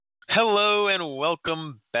Hello and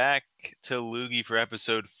welcome back to Loogie for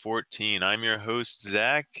episode 14. I'm your host,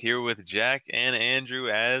 Zach, here with Jack and Andrew,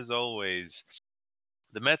 as always.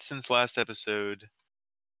 The Mets, since last episode,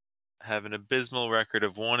 have an abysmal record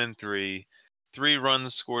of 1-3, 3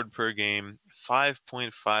 runs scored per game,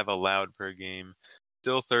 5.5 allowed per game,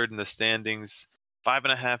 still third in the standings,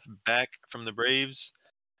 5.5 back from the Braves,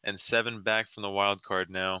 and 7 back from the wild card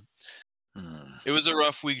now. It was a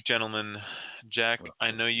rough week, gentlemen. Jack, Rough I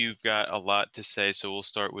week. know you've got a lot to say, so we'll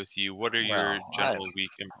start with you. What are your Well, I, general week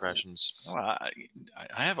impressions? well,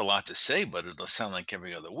 I have a lot to say, but it'll sound like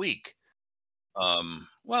every other week.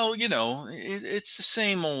 Well, it's the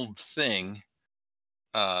same old thing.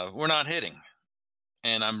 We're not hitting,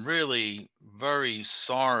 and I'm really very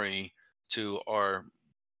sorry to our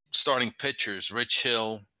starting pitchers, Rich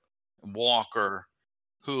Hill, Walker,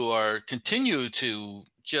 who are continue to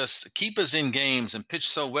just keep us in games and pitch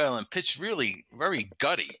so well and pitch really very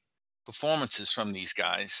gutty performances from these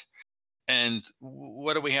guys. And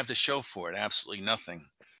what do we have to show for it? Absolutely nothing.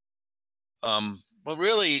 But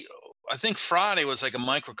really, I think Friday was like a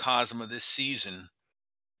microcosm of this season.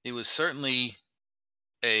 It was certainly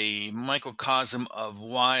a microcosm of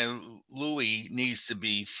why Louis needs to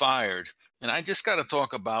be fired. And I just got to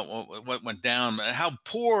talk about what went down, how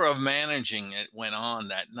poor of managing it went on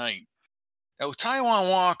that night. Now, Taiwan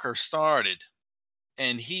Walker started,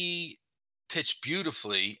 and he pitched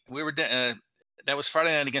beautifully. That was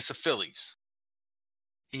Friday night against the Phillies.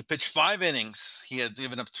 He pitched 5 innings. He had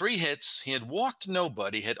given up 3 hits. He had walked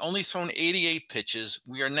nobody, had only thrown 88 pitches.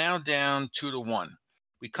 We are now down 2-1.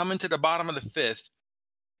 We come into the bottom of the fifth,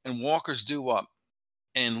 and Walker's due up.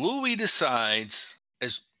 And Louis decides,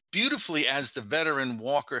 as beautifully as the veteran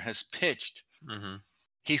Walker has pitched,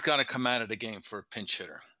 he's got to come out of the game for a pinch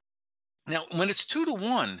hitter. Now, when it's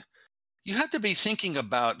 2-1, you have to be thinking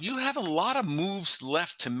about, you have a lot of moves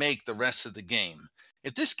left to make the rest of the game.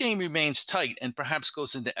 If this game remains tight and perhaps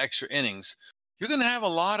goes into extra innings, you're going to have a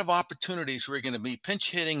lot of opportunities where you're going to be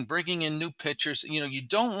pinch hitting, bringing in new pitchers. You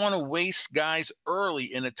don't want to waste guys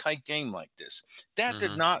early in a tight game like this. That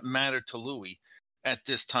did not matter to Louis at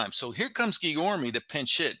this time. So here comes Guillorme to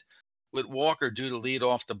pinch hit with Walker due to lead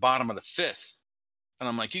off the bottom of the fifth. And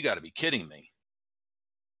I'm like, you got to be kidding me.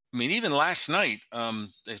 I mean, even last night,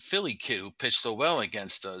 the Philly kid who pitched so well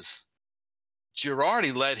against us,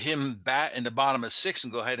 Girardi let him bat in the bottom of 6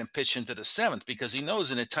 and go ahead and pitch into the 7th because he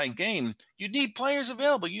knows in a tight game, you need players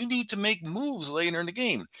available. You need to make moves later in the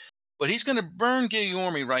game. But he's going to burn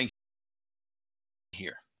Guillorme right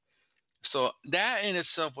here. So that in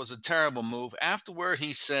itself was a terrible move. Afterward,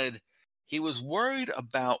 he said he was worried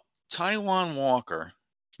about Taiwan Walker.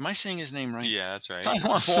 Am I saying his name right? Yeah, that's right.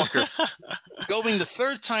 Taiwan Walker going the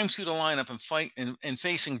third time through the lineup and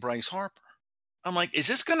facing Bryce Harper. I'm like, is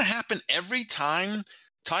this going to happen every time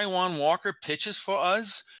Taiwan Walker pitches for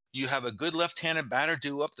us? You have a good left-handed batter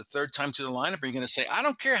due up the third time to the lineup. Are you going to say, I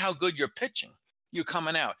don't care how good you're pitching, you're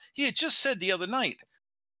coming out? He had just said the other night,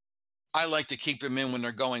 I like to keep them in when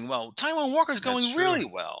they're going well. Taiwan Walker's going really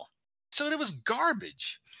well. So it was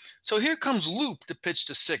garbage. So here comes Loop to pitch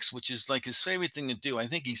to 6, which is like his favorite thing to do. I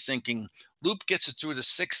think he's thinking, Loop gets us through the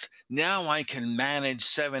 6th. Now I can manage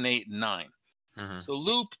 7, 8, and 9. So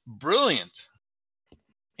Loop, brilliant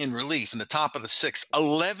in relief in the top of the 6th.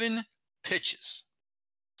 11 pitches.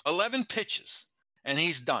 11 pitches. And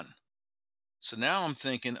he's done. So now I'm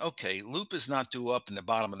thinking, okay, Loop is not due up in the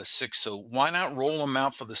bottom of the 6th. So why not roll him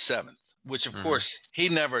out for the 7th? Which, of course, he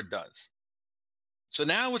never does. So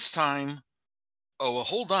now it's time. Oh, well,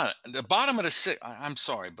 hold on. The bottom of the 6th, I'm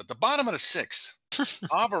sorry, but the bottom of the 6th,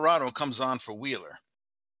 Alvarado comes on for Wheeler.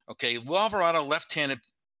 Okay, Alvarado, left-handed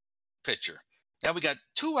pitcher. Now we got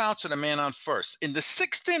 2 outs and a man on first. In the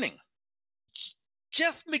 6th inning,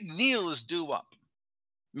 Jeff McNeil is due up.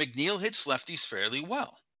 McNeil hits lefties fairly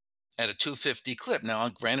well at a 250 clip. Now,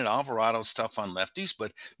 granted, Alvarado's tough on lefties,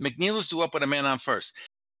 but McNeil is due up with a man on first.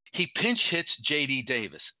 He pinch hits J.D.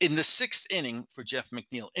 Davis in the 6th inning for Jeff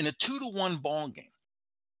McNeil in a 2-1 ball game.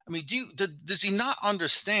 I mean, does he not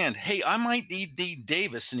understand, hey, I might need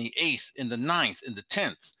Davis in the 8th, in the 9th, in the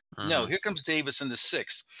 10th? No, here comes Davis in the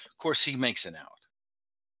 6th. Of course, he makes it out.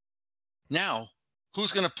 Now,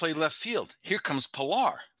 who's going to play left field? Here comes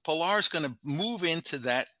Pilar. Pilar's going to move into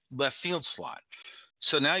that left field slot.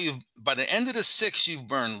 So now by the end of the 6th, you've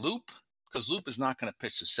burned Loop, because Loop is not going to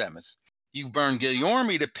pitch the 7th. You've burned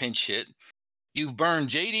Guillorme to pinch hit. You've burned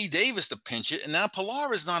J.D. Davis to pinch it. And now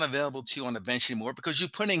Pilar is not available to you on the bench anymore because you're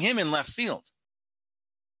putting him in left field.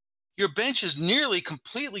 Your bench is nearly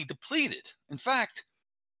completely depleted. In fact,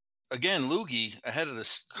 again, Loogie ahead of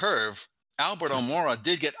the curve, Albert Almora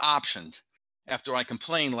did get optioned After I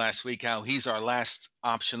complained last week how he's our last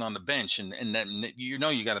option on the bench, and that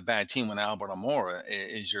you got a bad team when Albert Amora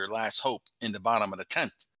is your last hope in the bottom of the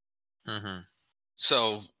 10th. Mm-hmm.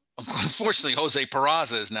 So unfortunately, Jose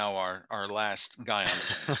Peraza is now our last guy on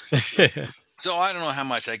the bench. So I don't know how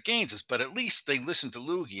much that gains us, but at least they listened to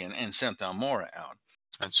Loogie and sent Almora out.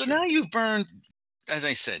 That's so true. Now you've burned, as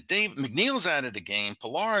I said, Dave McNeil's out of the game.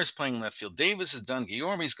 Pilar is playing left field. Davis is done.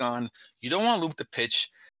 Guillorme's gone. You don't want Luke to pitch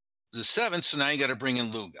the 7th, so now you got to bring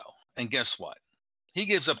in Lugo. And guess what? He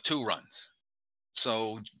gives up 2 runs.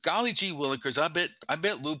 So golly gee willikers, I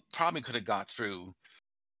bet Luke probably could have got through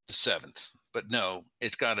the 7th. But no,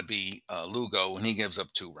 it's got to be Lugo, and he gives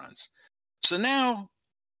up 2 runs. So now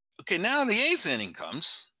the 8th inning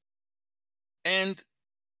comes, and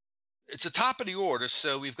it's the top of the order.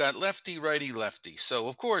 So we've got lefty, righty, lefty. So,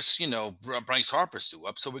 of course, Bryce Harper's due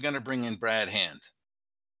up. So we're going to bring in Brad Hand.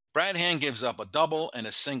 Brad Hand gives up a double and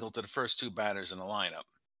a single to the first 2 batters in the lineup.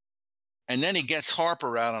 And then he gets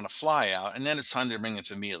Harper out on a fly out, and then it's time to bring in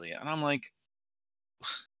Familia. And I'm like,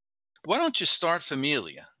 why don't you start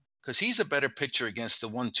Familia? Because he's a better pitcher against the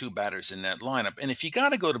 1-2 batters in that lineup. And if you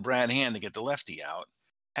got to go to Brad Hand to get the lefty out,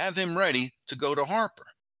 have him ready to go to Harper.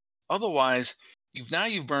 Otherwise, you've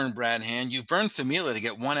burned Brad Hand. You've burned Familia to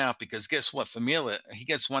get 1 out, because guess what? Familia, he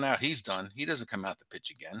gets 1 out, he's done. He doesn't come out to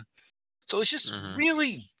pitch again. So it's just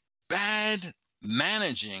really bad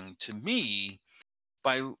managing to me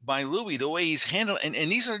by Louis, the way he's handled. And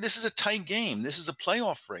this is a tight game. This is a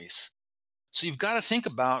playoff race. So you've got to think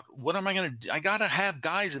about, what am I going to do? I got to have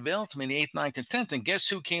guys available to me in the 8th, 9th, and 10th. And guess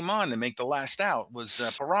who came on to make the last out was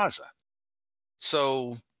Peraza.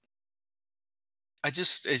 So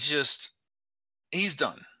he's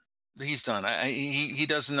done. He's done. He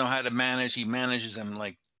doesn't know how to manage. He manages them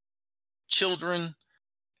like children,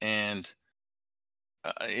 and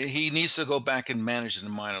he needs to go back and manage in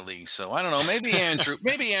the minor league. So I don't know.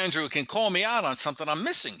 Maybe Andrew can call me out on something I'm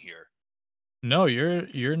missing here. No,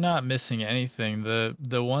 you're not missing anything.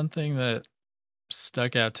 The one thing that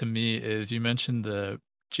stuck out to me is you mentioned the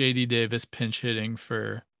JD Davis pinch hitting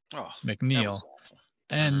for McNeil. That was awful.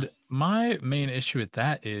 And my main issue with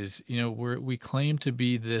that is, we claim to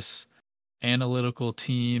be this analytical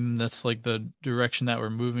team. That's like the direction that we're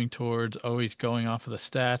moving towards, always going off of the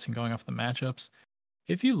stats and going off the matchups.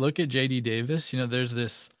 If you look at JD Davis, there's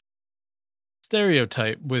this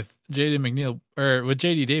stereotype with with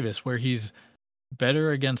JD Davis where he's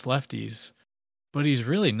better against lefties, but he's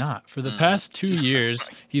really not. For the past 2 years,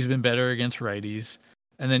 he's been better against righties.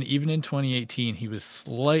 And then even in 2018, he was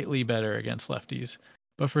slightly better against lefties.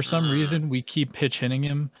 But for some reason, we keep pitch hitting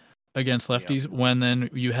him against lefties when then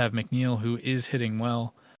you have McNeil, who is hitting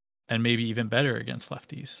well and maybe even better against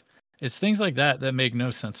lefties. It's things like that that make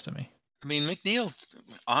no sense to me. I mean, McNeil,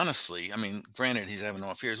 honestly, granted, he's having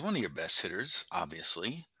off here, is one of your best hitters,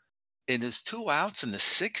 obviously. It is 2 outs in the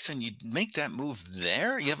 6th, and you make that move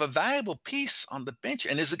there. You have a valuable piece on the bench,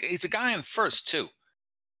 and he's a guy in first too.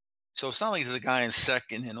 So it's not like there's a guy in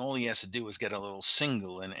second, and all he has to do is get a little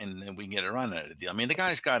single, and then we can get a run out of the deal. The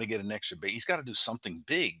guy's got to get an extra base. He's got to do something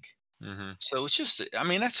big. So it's just,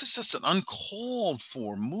 that's just an uncalled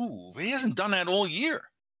for move. He hasn't done that all year.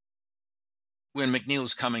 When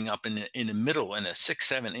McNeil's coming up in the middle in a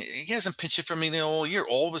 6-7, he hasn't pitched it for me all year.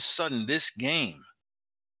 All of a sudden, this game.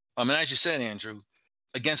 As you said, Andrew,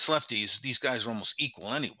 against lefties, these guys are almost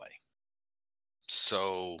equal anyway.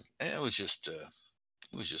 So it was just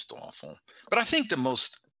awful. But I think the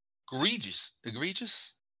most egregious,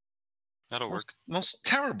 that'll work. Most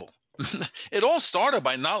terrible. It all started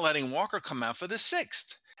by not letting Walker come out for the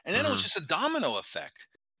 6th, and then it was just a domino effect.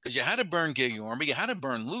 Because you had to burn Guillorme, you had to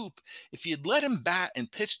burn Loop. If you'd let him bat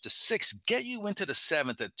and pitch the 6th, get you into the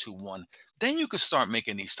 7th at 2-1, then you could start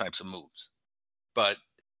making these types of moves. But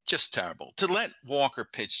just terrible. To let Walker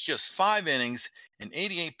pitch just 5 innings and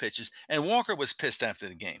 88 pitches, and Walker was pissed after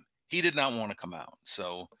the game. He did not want to come out.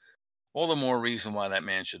 So all the more reason why that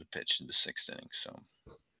man should have pitched in the 6th inning. So,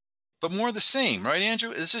 but more of the same, right, Andrew?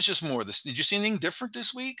 This is just more of this. Did you see anything different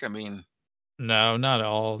this week? No, not at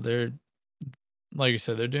all. They're, like you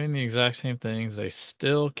said, they're doing the exact same things. They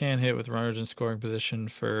still can't hit with runners in scoring position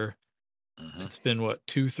for, it's been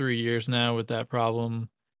 2-3 years now with that problem.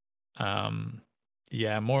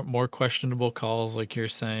 Yeah, more questionable calls, like you're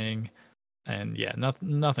saying, and yeah,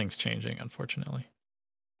 nothing's changing, unfortunately.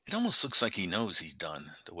 It almost looks like he knows he's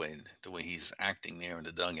done the way he's acting there in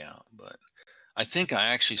the dugout. But I think I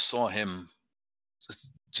actually saw him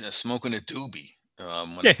just smoking a doobie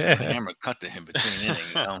when the camera cut to him between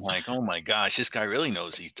innings. I'm like, oh my gosh, this guy really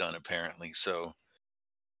knows he's done, apparently. So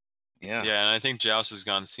yeah, and I think Joust has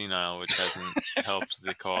gone senile, which hasn't helped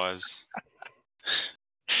the cause.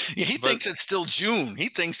 Yeah, he But- thinks it's still June. He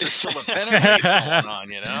thinks there's still a pennant race going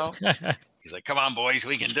on, you know? He's like, come on, boys,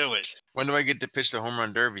 we can do it. When do I get to pitch the home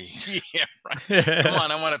run derby? Yeah, right. Come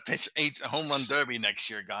on, I want to pitch a home run derby next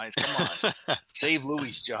year, guys. Come on. Save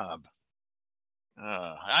Louie's job.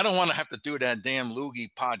 I don't want to have to do that damn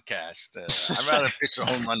Loogie podcast. I'd rather pitch a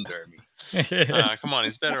home run derby. Come on,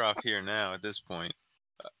 he's better off here now at this point.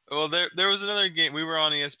 Well, there was another game. We were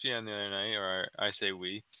on ESPN the other night, or I say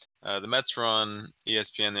we. The Mets were on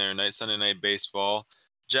ESPN the other night, Sunday Night Baseball.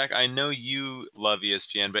 Jack, I know you love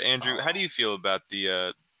ESPN, but Andrew, how do you feel about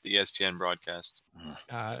the ESPN broadcast?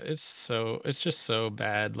 It's just so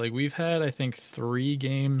bad. Like we've had, I think, 3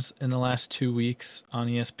 games in the last 2 weeks on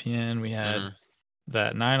ESPN. We had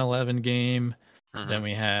that 9/11 game, then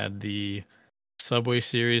we had the Subway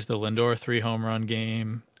Series, the Lindor 3 home run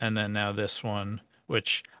game, and then now this one,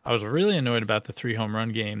 which I was really annoyed about the 3 home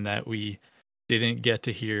run game that we didn't get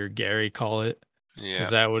to hear Gary call it,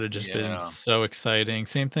 because that would have just been so exciting.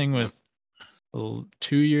 Same thing with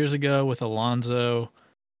 2 years ago with Alonso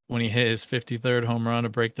when he hit his 53rd home run to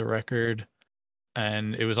break the record,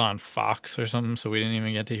 and it was on Fox or something, so we didn't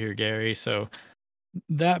even get to hear Gary. So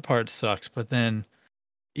that part sucks. But then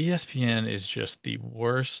ESPN is just the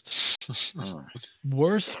worst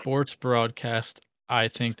sports broadcast I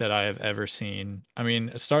think that I have ever seen. I mean,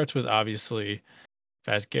 it starts with obviously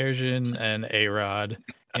Vazgersian and A-Rod.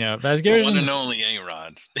 You know, The one and only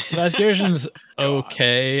A-Rod. Vazgersian's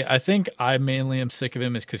okay. I think I mainly am sick of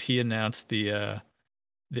him is because he announced the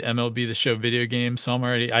MLB The Show video game. So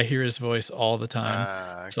I hear his voice all the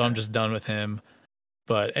time. So I'm just done with him.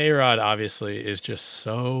 But A-Rod obviously is just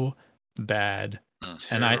so bad.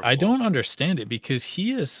 And I don't understand it because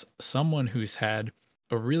he is someone who's had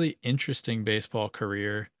a really interesting baseball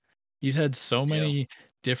career. He's had so many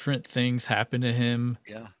different things happen to him.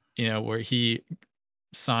 Yeah. You know, where he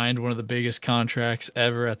signed one of the biggest contracts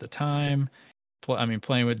ever at the time.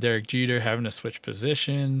 Playing with Derek Jeter, having to switch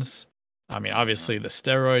positions. I mean, obviously the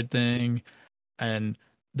steroid thing. And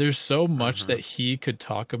there's so much that he could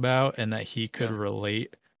talk about and that he could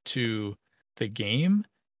relate to the game.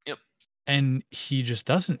 Yep. And he just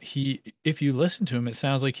doesn't. If you listen to him, it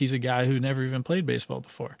sounds like he's a guy who never even played baseball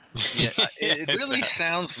before. Yeah, it really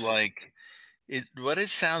sounds like what it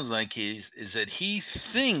sounds like is that he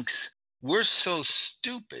thinks we're so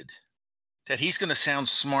stupid that he's going to sound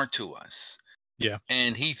smart to us. Yeah.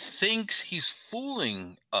 And he thinks he's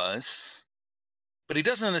fooling us, but he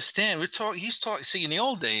doesn't understand. See, in the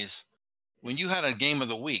old days, when you had a game of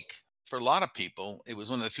the week, for a lot of people, it was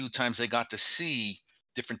one of the few times they got to see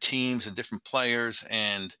different teams and different players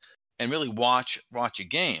and really watch a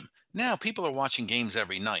game. Now people are watching games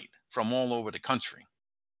every night from all over the country.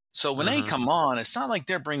 So when they come on, it's not like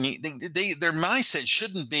they're bringing their mindset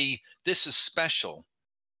shouldn't be this is special.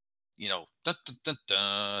 You know,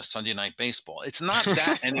 Sunday Night Baseball. It's not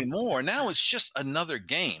that anymore. Now it's just another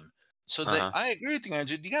game. So that I agree with you,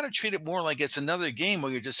 Andrew. You got to treat it more like it's another game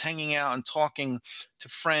where you're just hanging out and talking to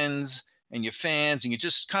friends and your fans, and you're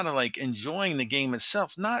just kind of like enjoying the game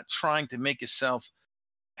itself, not trying to make yourself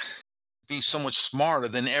be so much smarter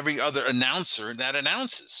than every other announcer that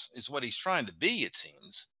announces. Is what he's trying to be, it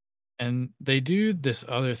seems. And they do this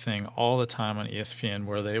other thing all the time on ESPN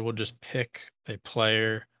where they will just pick a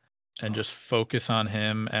player and just focus on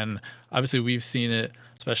him. And obviously we've seen it,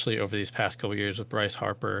 especially over these past couple of years with Bryce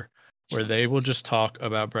Harper, where they will just talk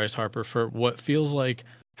about Bryce Harper for what feels like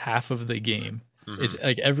half of the game. It's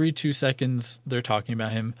like every 2 seconds they're talking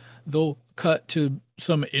about him. They'll cut to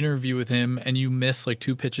some interview with him and you miss like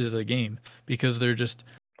 2 pitches of the game because they're just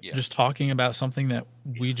talking about something that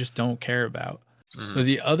we just don't care about. But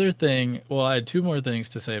the other thing, well, I had 2 more things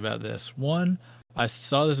to say about this. One, I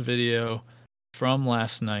saw this video from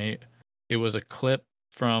last night. It was a clip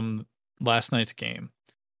from last night's game,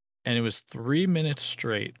 and it was 3 minutes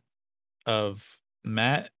straight of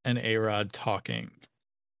Matt and A-Rod talking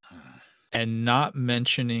and not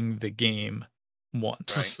mentioning the game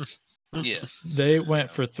once. Right. Yeah. They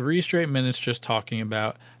went for 3 straight minutes just talking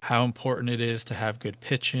about how important it is to have good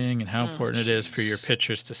pitching and how important it is for your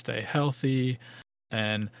pitchers to stay healthy.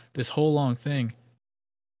 And this whole long thing,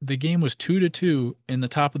 the game was 2-2 in the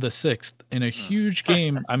top of the 6th in a huge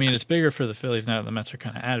game. I mean, it's bigger for the Phillies now that the Mets are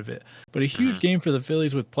kind of out of it, but a huge game for the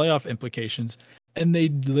Phillies with playoff implications. And they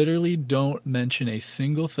literally don't mention a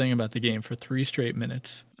single thing about the game for 3 straight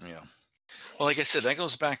minutes. Yeah. Well, like I said, that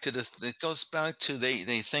goes back to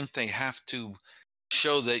they think they have to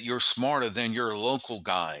show that you're smarter than your local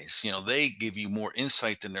guys. You know, they give you more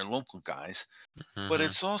insight than their local guys. But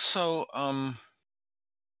it's also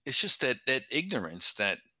it's just that ignorance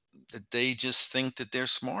that they just think that they're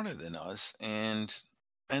smarter than us, and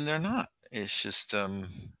they're not. It's just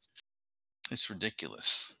it's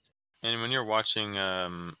ridiculous. And when you're watching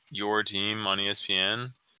your team on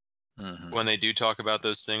ESPN, when they do talk about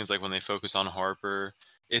those things, like when they focus on Harper,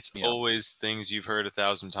 it's Yeah. always things you've heard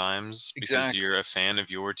 1,000 times because Exactly. you're a fan of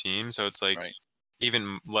your team. So it's like Right.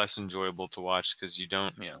 even less enjoyable to watch because you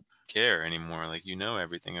don't Yeah. care anymore. Like you know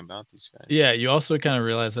everything about these guys. Yeah, you also kind of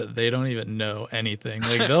realize that they don't even know anything.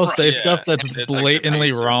 Like they'll Right. say Yeah, stuff that's it's like they're blatantly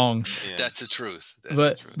basic. wrong. Yeah. That's the truth. That's the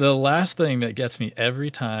But truth. the last thing that gets me every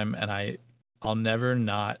time, and I'll never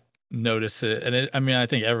not notice it, and I mean I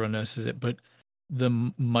think everyone notices it, but the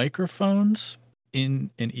microphones in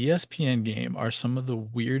an ESPN game are some of the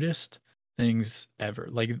weirdest things ever.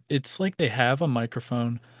 Like it's like they have a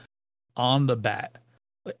microphone on the bat.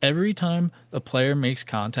 Every time a player makes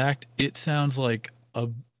contact, it sounds like a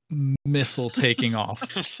missile taking off.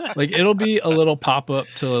 Like it'll be a little pop up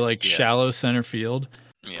to like Yeah. shallow center field,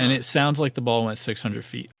 and Yeah. it sounds like the ball went 600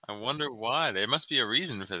 feet. I wonder why. There must be a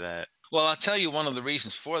reason for that. Well, I'll tell you one of the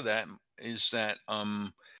reasons for that is that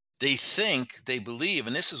they believe,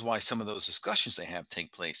 and this is why some of those discussions they have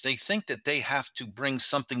take place. They think that they have to bring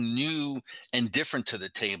something new and different to the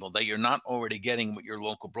table that you're not already getting with your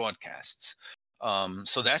local broadcasts.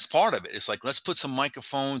 So that's part of it. It's like let's put some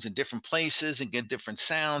microphones in different places and get different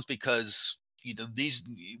sounds because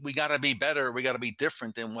we got to be better. We got to be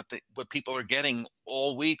different than what people are getting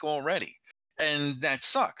all week already. And that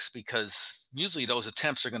sucks because usually those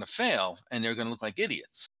attempts are going to fail and they're going to look like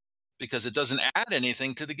idiots because it doesn't add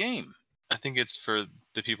anything to the game. I think it's for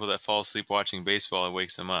the people that fall asleep watching baseball. It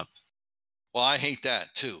wakes them up. Well, I hate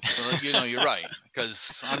that too. So, you're right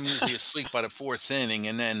because I'm usually asleep by the fourth inning,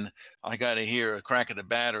 and then I got to hear a crack of the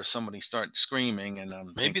bat or somebody start screaming, and I'm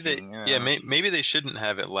thinking, maybe they shouldn't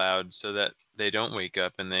have it loud so that they don't wake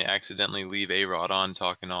up and they accidentally leave A-Rod on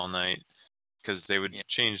talking all night. Because they would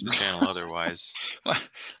change the channel otherwise. Well,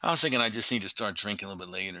 I was thinking I just need to start drinking a little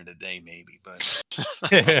bit later today, maybe. But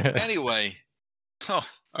anyway. All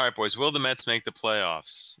right, boys. Will the Mets make the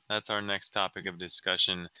playoffs? That's our next topic of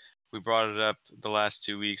discussion. We brought it up the last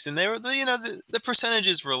 2 weeks, and they were, the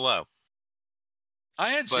percentages were low. I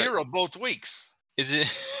had 0 both weeks. Is it?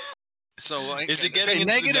 So is it getting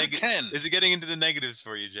into -10? Is it getting into the negatives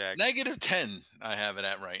for you, Jack? -10. I have it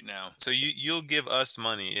at right now. So you'll give us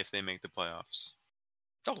money if they make the playoffs.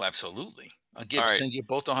 Oh, absolutely. Send you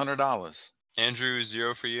both $100. Andrew,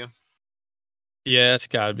 0 for you. Yeah, it's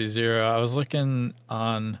got to be 0. I was looking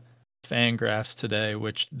on Fangraphs today,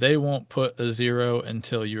 which they won't put a 0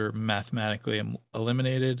 until you're mathematically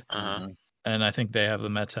eliminated. And I think they have the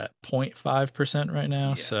Mets at 0.5% right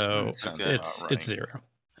now, so it's 0.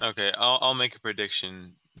 Okay, I'll make a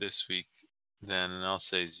prediction this week then, and I'll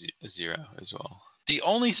say 0 as well. The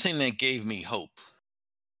only thing that gave me hope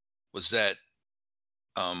was that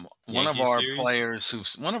one of our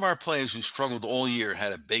players who struggled all year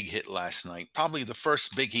had a big hit last night. Probably the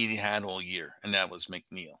first big hit he had all year, and that was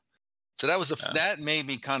McNeil. So that made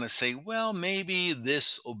me kind of say, well, maybe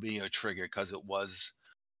this will be a trigger because it was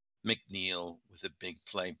McNeil with a big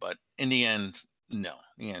play. But in the end, no.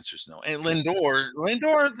 The answer is no. And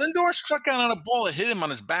Lindor struck out on a ball that hit him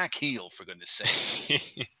on his back heel, for goodness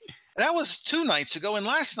sake. That was 2 nights ago. And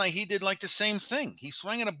last night he did like the same thing. He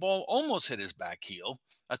swung at a ball, almost hit his back heel.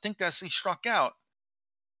 I think he struck out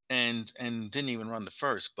and didn't even run the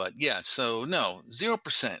first. But yeah, so no,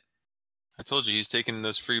 0%. I told you he's taking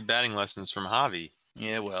those free batting lessons from Javi.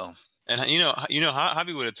 Yeah, well. And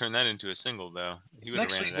Javi would have turned that into a single, though.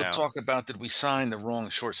 Next week we'll talk about did we sign the wrong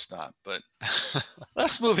shortstop, but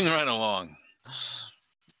let's moving right along.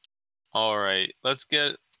 All right, let's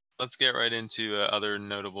get right into other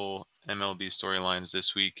notable MLB storylines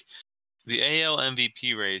this week. The AL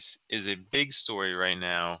MVP race is a big story right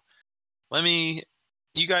now. Do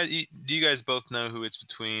you guys both know who it's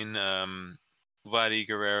between Vladdy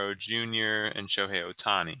Guerrero Jr. and Shohei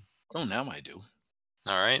Ohtani? Oh, now I do.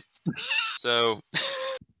 All right. So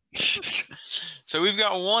we've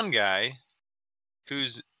got one guy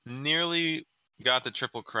who's nearly got the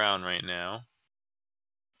Triple Crown right now.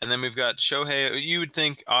 And then we've got Shohei. You would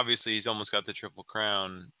think, obviously, he's almost got the Triple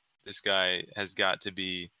Crown. This guy has got to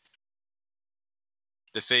be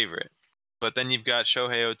the favorite. But then you've got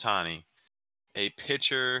Shohei Ohtani, a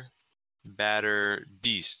pitcher, batter,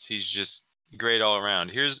 beast. He's just great all around.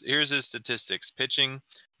 Here's his statistics. Pitching,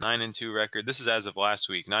 9-2 record. This is as of last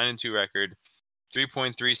week. 9-2 record,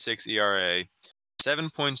 3.36 ERA,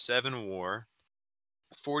 7.7 WAR,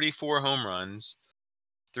 44 home runs,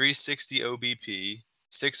 360 OBP,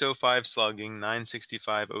 605 slugging,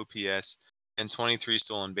 965 OPS, and 23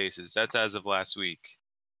 stolen bases. That's as of last week.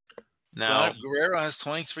 Now, Guerrero has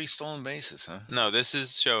 23 stolen bases, huh? no, this is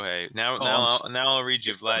Shohei. Now, Oh, now I'll read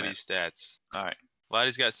you just a minute. Vladdy's stats. All right.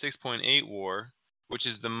 Vladdy's got 6.8 WAR, which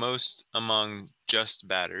is the most among just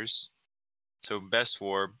batters. So best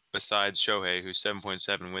WAR besides Shohei, who's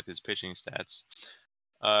 7.7 with his pitching stats.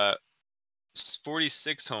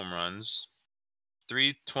 46 home runs,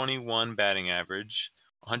 321 batting average,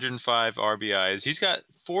 105 RBIs. He's got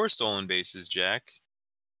 4 stolen bases, Jack.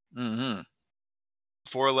 Mm-hmm.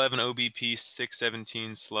 411 OBP,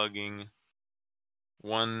 617 slugging,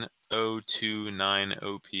 1029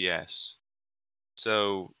 OPS.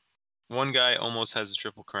 So one guy almost has a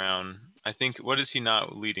triple crown. I think, what is he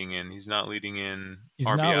not leading in? He's not leading in He's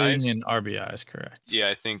RBIs. not leading in RBIs, correct? Yeah,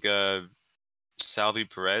 I think Salvi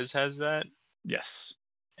Perez has that. Yes.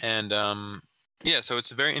 And yeah, so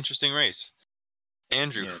it's a very interesting race.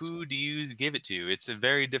 Andrew, Yes. who do you give it to? It's a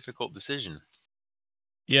very difficult decision.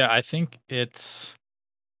 Yeah, I think it's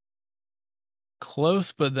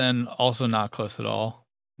close, but then also not close at all.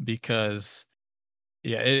 Because,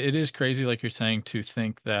 yeah, it is crazy, like you're saying, to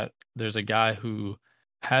think that there's a guy who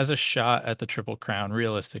has a shot at the Triple Crown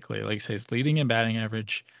realistically. Like you say, he's leading in batting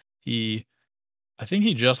average. I think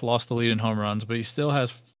he just lost the lead in home runs, but he still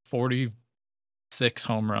has 46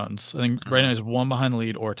 home runs. I think right now he's one behind the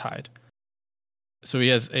lead or tied. So he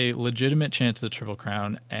has a legitimate chance at the Triple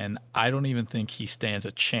Crown, and I don't even think he stands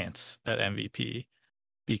a chance at MVP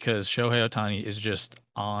because Shohei Ohtani is just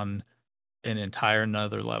on an entire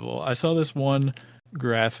another level. I saw this one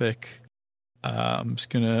graphic. I'm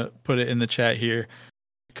just going to put it in the chat here,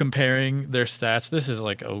 comparing their stats. This is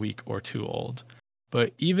like a week or two old.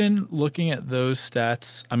 But even looking at those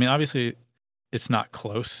stats, I mean, obviously, it's not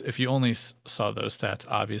close. If you only saw those stats,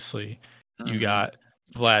 obviously, you got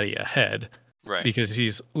Vladdy ahead. Right. Because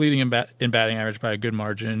he's leading in batting average by a good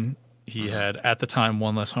margin. He had, at the time,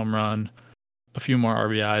 one less home run, a few more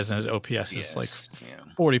RBIs, and his OPS is like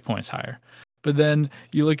 40 points higher. But then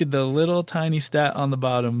you look at the little tiny stat on the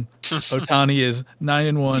bottom. Ohtani is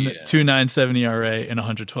 9-1, 2.97 ERA, and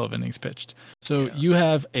 112 innings pitched. So you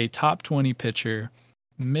have a top 20 pitcher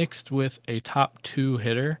mixed with a top 2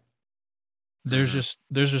 hitter. There's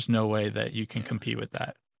just no way that you can compete with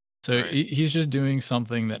that. So he's just doing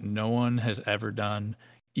something that no one has ever done.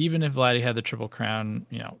 Even if Vladdy had the Triple Crown,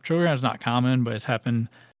 Triple Crown is not common, but it's happened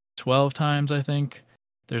 12 times, I think.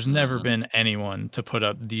 There's never been anyone to put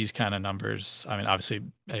up these kind of numbers. I mean, obviously,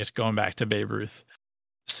 I guess going back to Babe Ruth.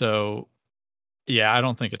 So, yeah, I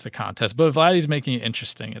don't think it's a contest, but Vladdy's making it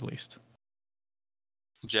interesting at least.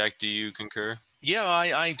 Jack, do you concur? Yeah,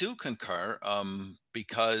 I do concur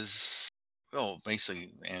because, well,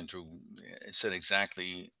 basically, Andrew said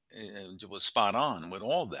exactly, it was spot on with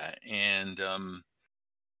all that. And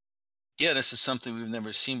yeah, this is something we've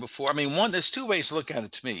never seen before. I mean, there's 2 ways to look at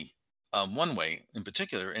it to me. One way in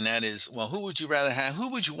particular, and that is, well, who would you rather have?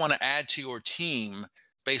 Who would you want to add to your team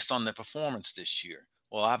based on their performance this year?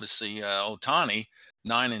 Well, obviously, Ohtani,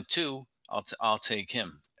 9-2. I'll take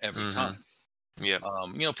him every time. Yeah.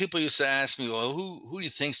 People used to ask me, well, who do you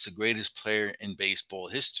think's the greatest player in baseball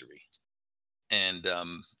history? And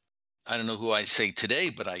I don't know who I say today,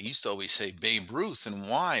 but I used to always say Babe Ruth. And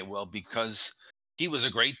why? Well, because he was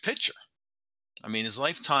a great pitcher. I mean, his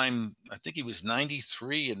lifetime, I think he was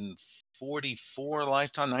 93 and 44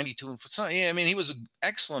 lifetime, 92 and yeah. I mean, he was an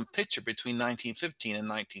excellent pitcher between 1915 and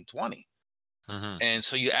 1920. And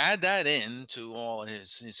so you add that in to all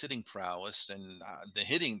his hitting prowess, and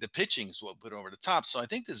the pitching is what put over the top. So I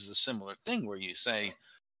think this is a similar thing where you say,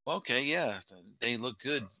 well, okay, yeah, they look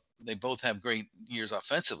good. They both have great years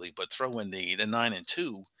offensively, but throw in the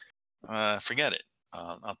 9-2, forget it.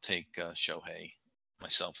 I'll take Shohei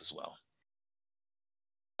myself as well.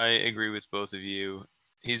 I agree with both of you.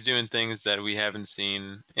 He's doing things that we haven't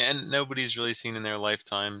seen, and nobody's really seen in their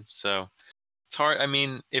lifetime. So it's hard. I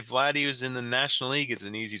mean, if Vladdy was in the National League, it's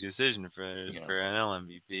an easy decision for an NL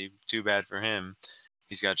MVP. Too bad for him.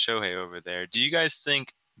 He's got Shohei over there. Do you guys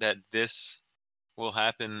think that this will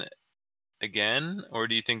happen again, or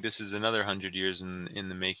do you think this is another 100 years in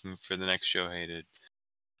the making for the next Shohei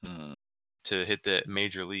to hit the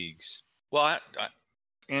major leagues? Well,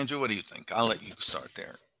 Andrew, what do you think? I'll let you start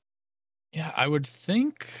there. Yeah, I would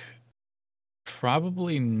think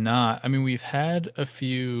probably not. I mean, we've had a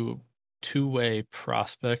few two-way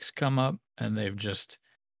prospects come up, and they've just,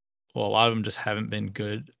 well, a lot of them just haven't been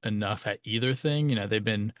good enough at either thing. They've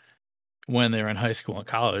been, when they were in high school and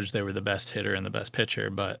college, they were the best hitter and the best pitcher,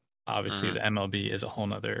 but obviously the MLB is a whole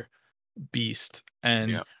nother beast.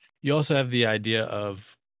 And you also have the idea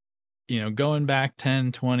of, going back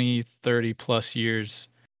 10, 20, 30 plus years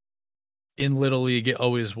in Little League, it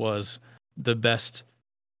always was the best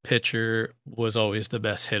pitcher was always the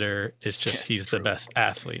best hitter. It's just Yeah, he's the true. best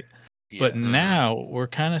athlete. But Yeah. now we're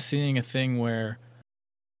kind of seeing a thing where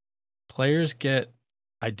players get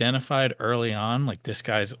identified early on, like this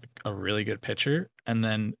guy's a really good pitcher, and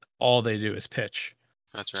then all they do is pitch.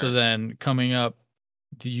 That's So right. then coming up,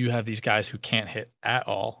 you have these guys who can't hit at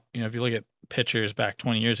all. You know, if you look at pitchers back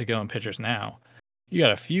 20 years ago and pitchers now, you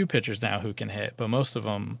got a few pitchers now who can hit, but most of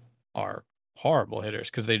them are horrible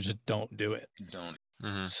hitters because they just don't do it. Don't.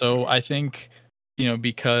 Mhm. So I think, you know,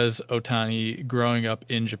 because Otani growing up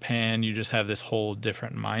in Japan, you just have this whole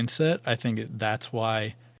different mindset. I think that's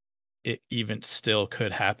why it even still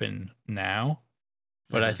could happen now.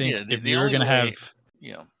 But I Mhm. think Yeah. if The you're only gonna way. have,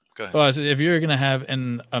 Yeah. Go ahead. well, if you're gonna have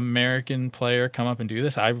an American player come up and do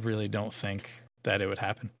this, I really don't think that it would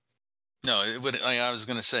happen. No, it would. I was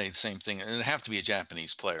going to say the same thing. It'd have to be a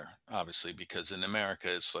Japanese player, obviously, because in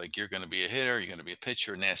America, it's like you're going to be a hitter, you're going to be a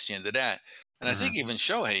pitcher, and that's the end of that. And I think Mhm. even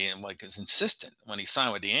Shohei, is insistent when he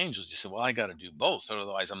signed with the Angels. He said, "Well, I got to do both,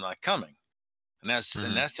 otherwise I'm not coming." And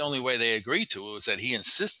Mhm. that's the only way they agreed to it, was that he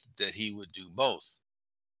insisted that he would do both.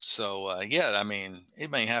 So yeah, I mean,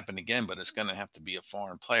 it may happen again, but it's going to have to be a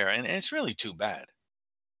foreign player, and it's really too bad.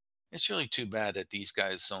 It's really too bad that these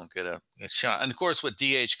guys don't get a shot. And of course, with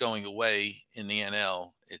DH going away in the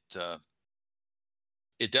NL,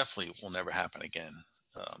 it definitely will never happen again.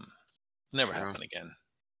 Um, Never True. happen again.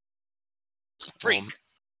 Well, Freak.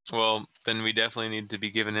 well, then we definitely need to be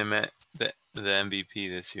giving him the MVP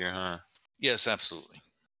this year, huh? Yes, absolutely.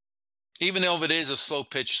 Even though it is a slow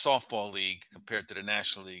pitch softball league compared to the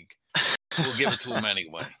National League, we'll give it to him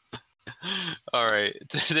anyway. All right.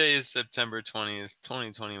 Today is September 20th,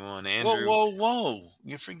 2021. Whoa, Andrew. whoa, whoa!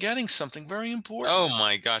 You're forgetting something very important. Oh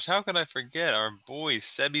my gosh. How could I forget our boy,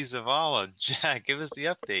 Sebi Zavala? Jack, give us the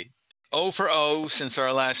update. 0 for 0 since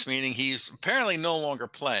our last meeting. He's apparently no longer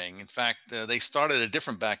playing. In fact, they started a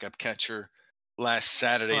different backup catcher last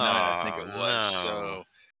Saturday night, I think Oh, it was. no. So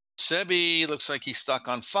Sebi looks like he's stuck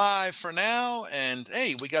on 5 for now. And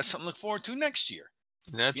hey, we got something to look forward to next year.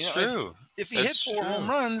 That's You know, true. if he That's hit 4 home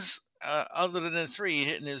true. runs, other than the 3 he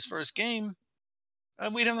hit in his first game,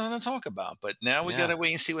 we'd have nothing to talk about. But now we got to Yeah.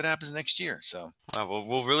 wait and see what happens next year. So Well,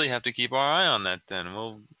 we'll really have to keep our eye on that then.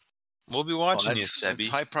 We'll be watching you, that's Sebi.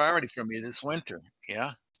 high priority for me this winter.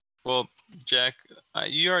 Yeah. Well, Jack,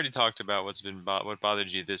 you already talked about what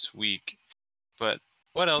bothered you this week, but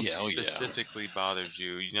what else Yeah. Oh, yeah. specifically bothered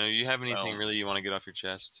you? You know, you have anything Well, really you want to get off your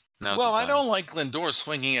chest? Now's Well, the I time. don't like Lindor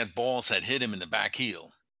swinging at balls that hit him in the back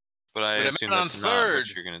heel. But I With a assume man on that's not what third,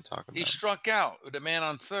 you're going to talk he about. struck out with a man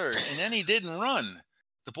on third, and then he didn't run.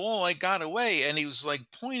 The ball like got away, and he was like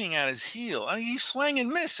pointing at his heel. I mean, he swung and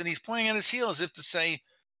missed, and he's pointing at his heel as if to say,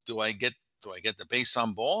 "Do I get the base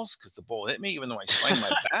on balls because the ball hit me, even though I swung my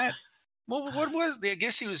bat?" Well, what was? I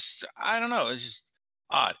guess he was. I don't know. It's just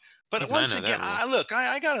odd. But I once know again, that rule.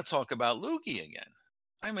 I got to talk about Lukey again.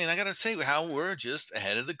 I mean, I got to say how we're just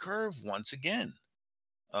ahead of the curve once again.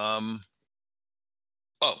 Um,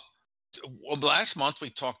 oh, well, last month we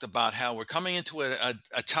talked about how we're coming into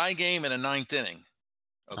a tie game in a ninth inning.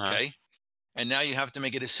 Uh-huh. Okay. And now you have to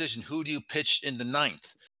make a decision. Who do you pitch in the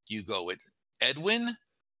ninth? Do you go with Edwin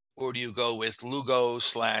or do you go with Lugo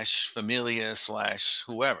 / Familia /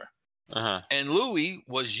 whoever? Uh-huh. And Louis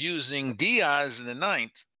was using Diaz in the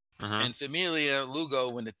ninth Uh-huh. and Familia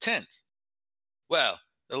Lugo in the 10th. Well,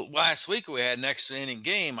 last week we had an extra inning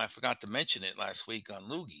game. I forgot to mention it last week on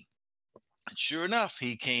Loogie. And sure enough,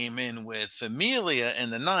 he came in with Familia in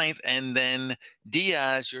the ninth, and then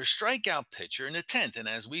Diaz, your strikeout pitcher, in the 10th. And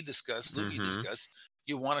as we discussed, Loogie Mhm. discussed,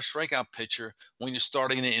 you want a strikeout pitcher when you're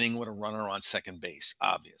starting the inning with a runner on second base,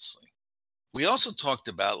 obviously. We also talked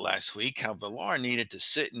about last week how Villar needed to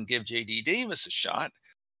sit and give JD Davis a shot.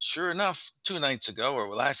 Sure enough, 2 nights ago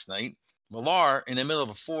or last night, Villar, in the middle of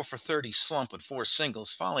a 4 for 30 slump with 4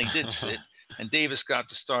 singles, finally did sit, and Davis got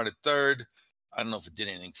to start at third. I don't know if it did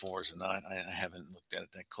anything for us or not. I haven't looked at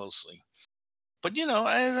it that closely. But,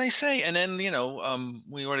 as I say, and then,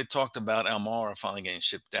 we already talked about Almara finally getting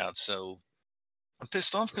shipped out. So I'm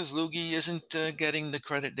pissed off because Loogie isn't getting the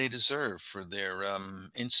credit they deserve for their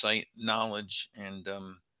insight, knowledge, and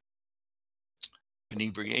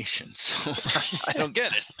inebriation. So I don't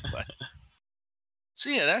get it. But so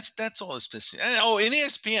yeah, that's all that's pissing. And in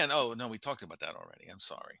ESPN. Oh no, we talked about that already. I'm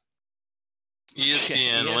sorry.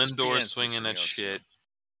 ESPN, Lindor ESPN's swinging pissing me at off, too. shit,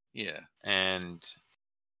 Yeah. and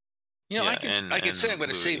I yeah, could say I'm going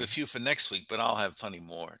to save Louis. a few for next week, but I'll have plenty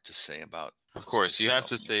more to say about. Of course, you have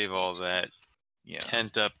to specific save all things. that Yeah.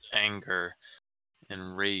 pent up anger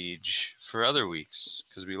and rage for other weeks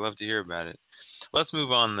because we love to hear about it. Let's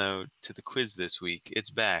move on, though, to the quiz this week. It's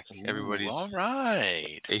back. Ooh, Everybody's all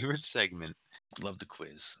right. favorite segment. Love the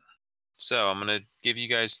quiz. So I'm going to give you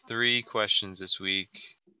guys 3 questions this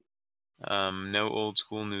week. No old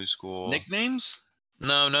school, new school. Nicknames?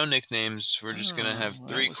 No nicknames. We're just going to have Oh,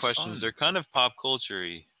 3 that was questions. fun. They're kind of pop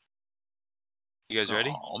culture-y. You guys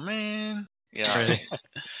ready? Oh, man. Yeah. Ready.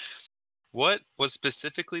 What was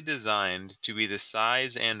specifically designed to be the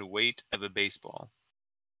size and weight of a baseball?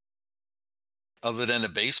 Other than a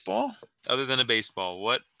baseball? Other than a baseball,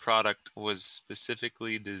 what product was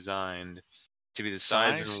specifically designed to be the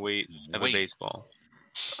size and weight of a baseball?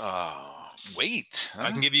 Weight. Huh?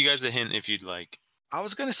 I can give you guys a hint if you'd like. I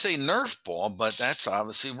was going to say Nerf ball, but that's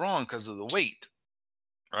obviously wrong because of the weight,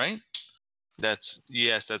 right? That's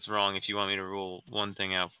wrong. If you want me to rule one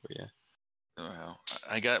thing out for you. Well,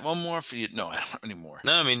 I got one more for you. No, I don't have any more.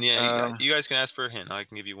 No, I mean, yeah, you guys can ask for a hint. I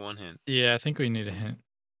can give you one hint. Yeah, I think we need a hint.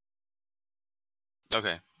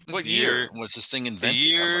 Okay. What year was this thing invented? The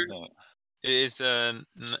year is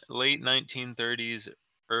late 1930s,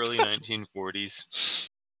 early 1940s.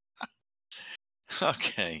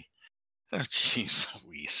 Okay. Oh, jeez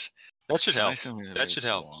Louise. That should help. That should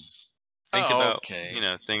help. Think about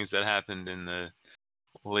things that happened in the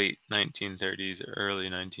late 1930s or early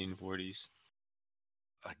 1940s.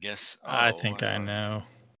 I guess. I think I know.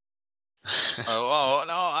 No,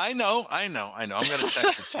 I know. I'm going to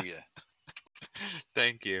text it to you.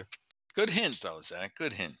 Thank you. Good hint, though, Zach.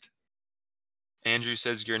 Good hint. Andrew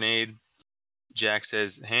says grenade. Jack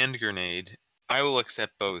says hand grenade. I will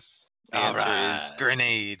accept both. The answer is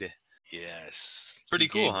grenade. Yes. Pretty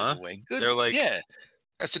cool, huh? Good. They're like, yeah,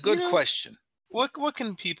 that's a good question. What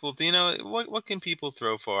can people do? What can people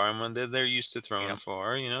throw far when they're used to throwing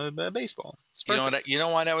far? Baseball. You know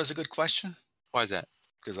why that was a good question? Why is that?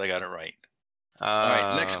 Because I got it right. All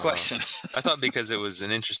right, next question. I thought because it was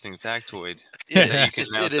an interesting factoid. Yeah, you can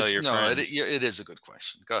now tell your friends. It is a good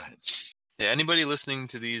question. Go ahead. Yeah, anybody listening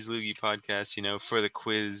to these Loogie podcasts, for the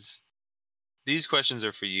quiz, these questions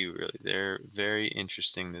are for you, really. They're very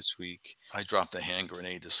interesting this week. I dropped a hand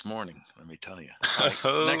grenade this morning, let me tell you.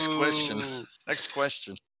 Right, next question. Next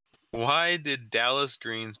question. Why did Dallas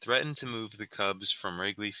Green threaten to move the Cubs from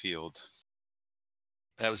Wrigley Field?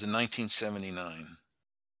 That was in 1979.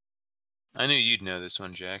 I knew you'd know this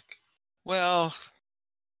one, Jack. Well,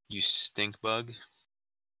 you stink bug.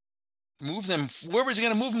 Move them. Where was he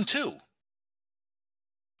going to move them to?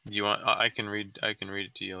 Do you want? I can read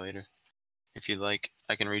it to you later, if you'd like.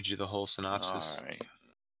 I can read you the whole synopsis. All right.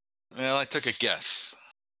 Well, I took a guess.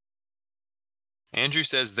 Andrew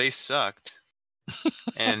says they sucked,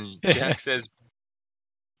 and Jack says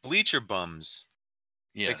bleacher bums.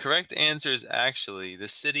 Yeah. The correct answer is actually the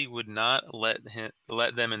city would not let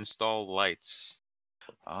them install lights.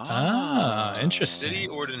 Interesting. City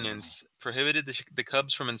ordinance prohibited the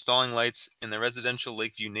Cubs from installing lights in the residential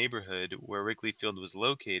Lakeview neighborhood where Wrigley Field was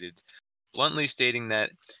located, bluntly stating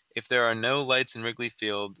that if there are no lights in Wrigley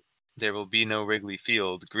Field, there will be no Wrigley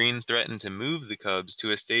Field. Green threatened to move the Cubs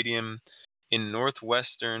to a stadium in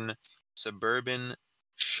northwestern suburban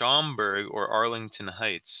Schaumburg or Arlington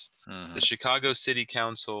Heights. Mm-hmm. The Chicago City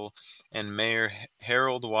Council and Mayor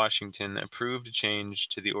Harold Washington approved a change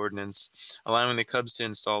to the ordinance, allowing the Cubs to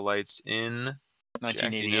install lights in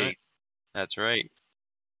 1988. That's right.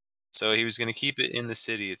 So he was going to keep it in the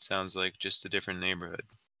city, it sounds like, just a different neighborhood.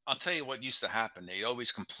 I'll tell you what used to happen. They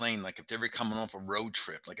always complained, like if they were coming off a road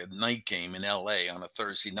trip, like a night game in LA on a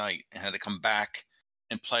Thursday night, and had to come back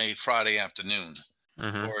and play Friday afternoon.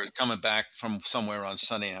 Mm-hmm. Or coming back from somewhere on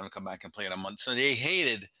Sunday and having to come back and play it on Monday. So they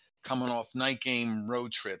hated coming off night game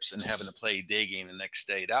road trips and having to play a day game the next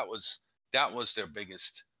day. That was their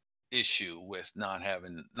biggest issue with not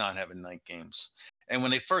having night games. And when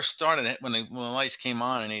they first started it, when the lights came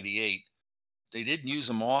on in '88, they didn't use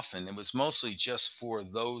them often. It was mostly just for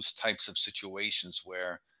those types of situations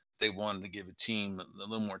where they wanted to give a team a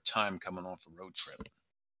little more time coming off a road trip.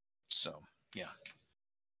 So, yeah.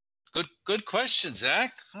 Good question,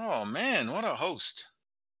 Zach. Oh, man, what a host.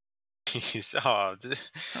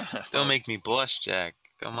 Don't make me blush, Jack.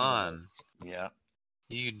 Come on. Yeah.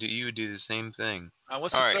 You would do the same thing.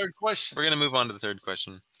 What's the third question? We're going to move on to the third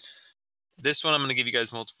question. This one I'm going to give you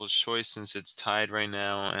guys multiple choice since it's tied right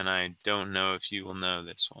now, and I don't know if you will know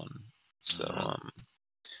this one. So,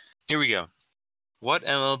 here we go. What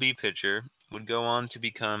MLB pitcher would go on to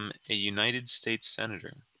become a United States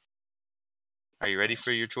Senator? Are you ready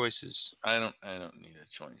for your choices? I don't need a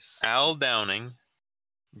choice. Al Downing,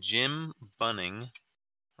 Jim Bunning,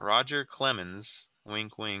 Roger Clemens,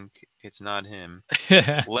 wink wink, it's not him,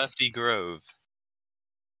 Lefty Grove.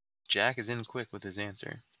 Jack is in quick with his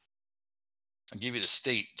answer. I'll give you the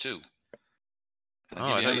state, too.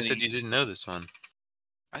 I thought you said you didn't know this one.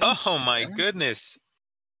 Oh, my goodness.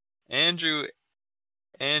 Andrew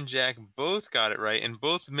and Jack both got it right and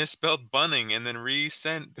both misspelled bunning and then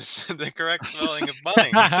resent the correct spelling of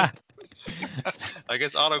bunning. I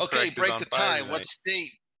guess autocorrect Okay, is break on the fire tie. tonight.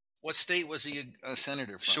 What state was he a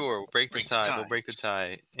senator from? Sure, we'll break the tie. We'll break the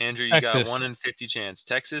tie. Andrew, you Texas. got 1 in 50 chance.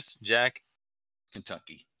 Texas, Jack?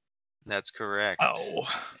 Kentucky. That's correct. Oh.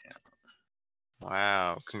 Yeah.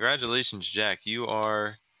 Wow. Congratulations, Jack. You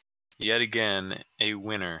are yet again a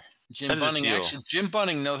winner. Jim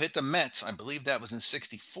Bunning hit the Mets. I believe that was in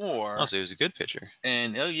 '64. Oh, so he was a good pitcher.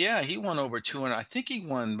 And he won over 200. I think he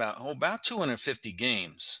won about 250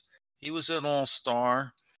 games. He was an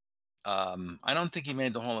all-star. I don't think he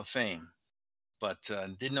made the Hall of Fame, but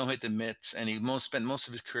did hit the Mets, and he spent most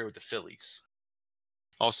of his career with the Phillies.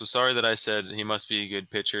 Also, sorry that I said he must be a good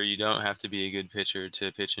pitcher. You don't have to be a good pitcher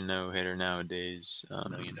to pitch a no-hitter nowadays.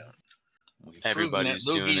 No, you don't. Everybody's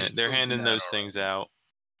doing it. They're handing those things out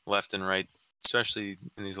left and right, especially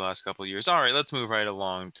in these last couple of years. All right, let's move right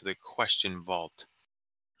along to the question vault.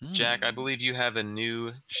 Jack, I believe you have a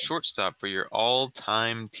new shortstop for your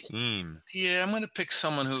all-time team. Yeah, I'm going to pick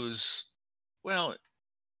someone who's, well,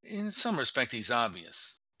 in some respect, he's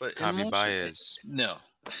obvious. But Javi Baez. No.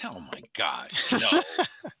 Oh, my gosh. No.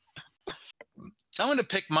 I'm going to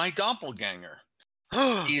pick my doppelganger.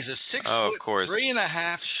 He's a 6 foot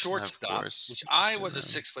 3.5 shortstop, which I was a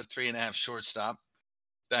 6 foot 3.5 shortstop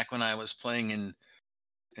back when I was playing in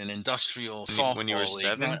an industrial softball when you were league.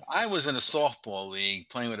 7? I was in a softball league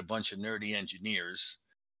playing with a bunch of nerdy engineers,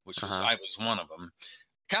 which was I was one of them.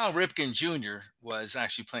 Cal Ripken Jr. was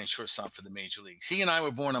actually playing shortstop for the major leagues. He and I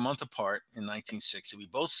were born a month apart in 1960. We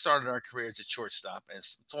both started our careers at shortstop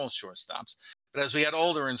as tall shortstops. But as we got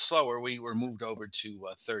older and slower, we were moved over to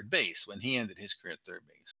third base when he ended his career at third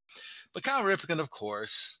base. But Cal Ripken, of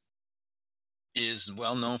course, is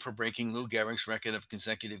well known for breaking Lou Gehrig's record of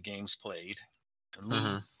consecutive games played.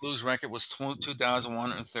 Lou's record was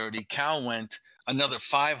 2,130. Cal went another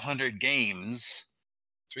 500 games,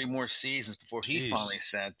 3 more seasons before he finally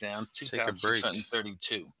sat down,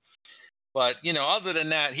 2,632. But, other than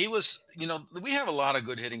that, he was, we have a lot of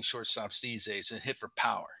good hitting shortstops these days and hit for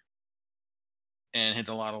power and hit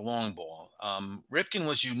a lot of long ball. Ripken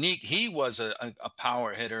was unique. He was a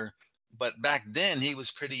power hitter, but back then he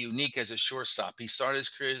was pretty unique as a shortstop. He started his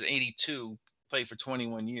career as 82, played for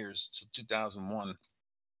 21 years to 2001.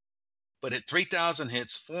 But at 3,000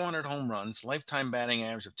 hits, 400 home runs, lifetime batting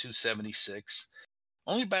average of 276,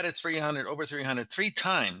 only batted over 300 3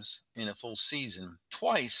 times in a full season.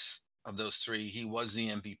 Twice of those 3, he was the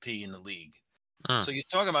MVP in the league. So you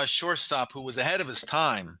talk about a shortstop who was ahead of his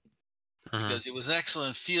time because he was an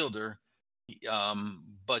excellent fielder,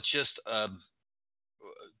 but just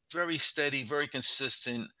very steady, very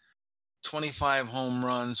consistent, 25 home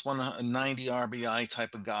runs, 190 RBI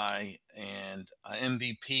type of guy, and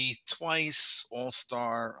MVP twice,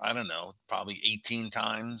 all-star, I don't know, probably 18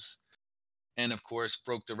 times. And, of course,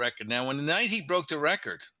 broke the record. Now, when the night he broke the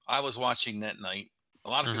record, I was watching that night. A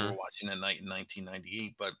lot of people were watching that night in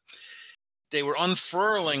 1998, but they were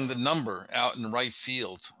unfurling the number out in right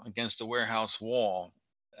field against the warehouse wall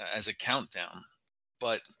as a countdown.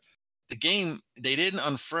 But the game, they didn't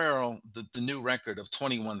unfurl the new record of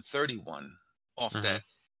 21-31 off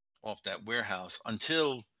that warehouse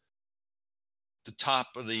until the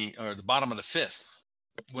bottom of the 5th,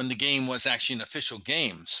 when the game was actually an official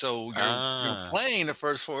game. So you're playing the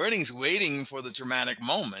first 4 innings, waiting for the dramatic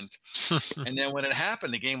moment. And then when it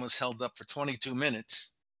happened, the game was held up for 22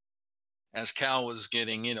 minutes as Cal was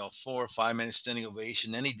getting, 4 or 5 minutes standing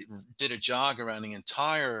ovation. Then he did a jog around the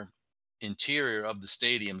entire interior of the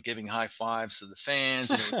stadium, giving high fives to the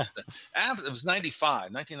fans. And it was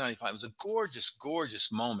 1995. It was a gorgeous,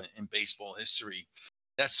 gorgeous moment in baseball history.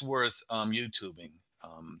 That's worth YouTubing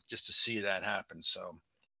just to see that happen. So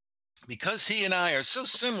because he and I are so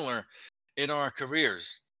similar in our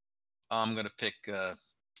careers, I'm going to pick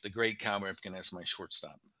the great Cal Ripken as my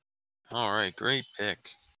shortstop. All right, great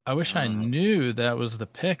pick. I wish I knew that was the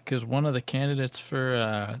pick, because one of the candidates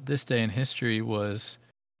for this day in history was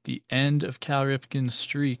the end of Cal Ripken's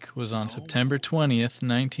streak was on September 20th,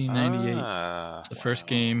 1998. It's the first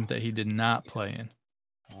game that he did not play in.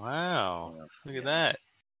 Wow. Look at that.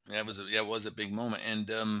 That was a big moment. And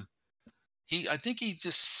I think he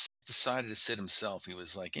just decided to sit himself. He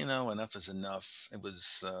was like, enough is enough. It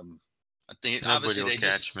was I think obviously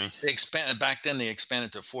they expanded back then. They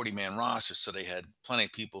expanded to a 40-man roster, so they had plenty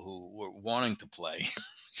of people who were wanting to play.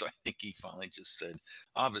 So I think he finally just said,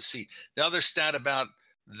 "I'll have a seat." The other stat about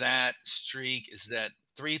that streak is that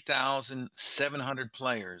 3,700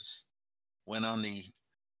 players went on the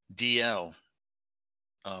DL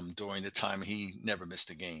during the time he never missed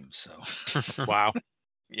a game. So, Wow.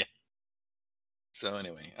 yeah. So,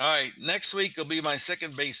 anyway, all right. Next week will be my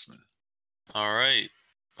second baseman. All right.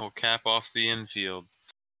 We'll cap off the infield.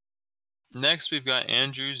 Next, we've got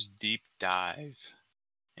Andrew's deep dive.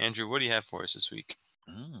 Andrew, what do you have for us this week?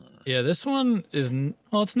 Yeah, this one is,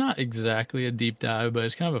 well, it's not exactly a deep dive, but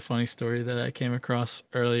it's kind of a funny story that I came across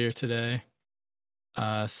earlier today.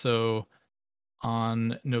 So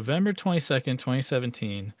on November 22nd,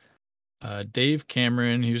 2017, Dave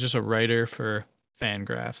Cameron, he was just a writer for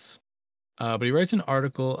Fangraphs, but he writes an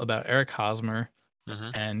article about Eric Hosmer,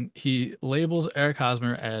 and he labels Eric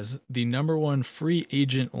Hosmer as the number one free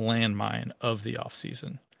agent landmine of the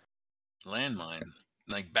offseason. Landmine?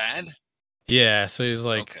 Like bad? Yeah, so he's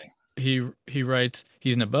like, Okay. he writes,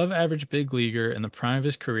 he's an above average big leaguer in the prime of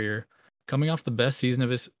his career, coming off the best season of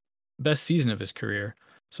his career.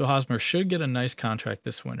 So Hosmer should get a nice contract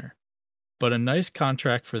this winter. But a nice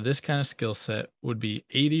contract for this kind of skill set would be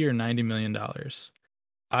 80 or 90 million dollars.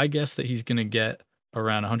 I guess that he's going to get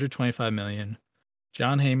around 125 million.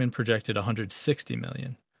 John Heyman projected 160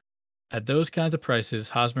 million. At those kinds of prices,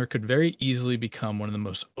 Hosmer could very easily become one of the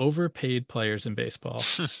most overpaid players in baseball,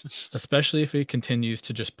 especially if he continues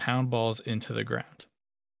to just pound balls into the ground.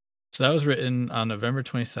 So that was written on November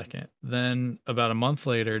 22nd. Then, about a month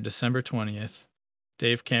later, December 20th,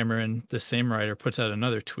 Dave Cameron, the same writer, puts out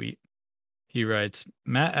another tweet. He writes,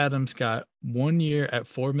 Matt Adams got 1 year at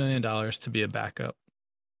 $4 million to be a backup.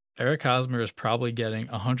 Eric Hosmer is probably getting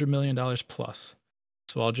 $100 million plus.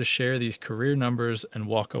 So I'll just share these career numbers and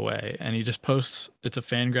walk away. And he just posts, it's a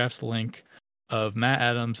Fangraphs link of Matt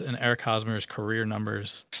Adams and Eric Hosmer's career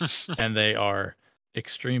numbers. And they are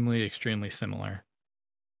extremely, extremely similar.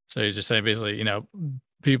 So he's just saying basically,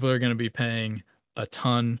 people are going to be paying a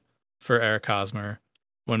ton for Eric Hosmer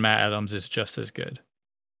when Matt Adams is just as good.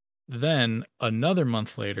 Then another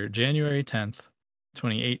month later, January 10th,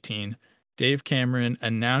 2018, Dave Cameron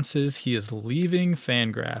announces he is leaving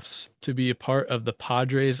Fangraphs to be a part of the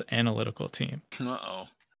Padres analytical team. Uh-oh.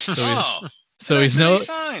 So he's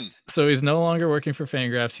no longer working for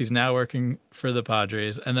Fangraphs. He's now working for the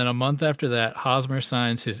Padres. And then a month after that, Hosmer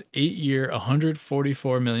signs his 8-year,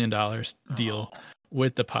 $144 million deal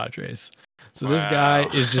with the Padres. So this guy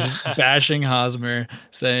is just bashing Hosmer,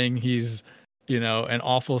 saying he's, an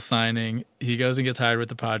awful signing. He goes and gets hired with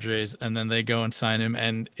the Padres, and then they go and sign him,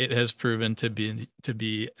 and it has proven to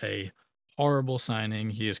be a horrible signing.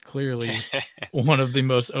 He is clearly one of the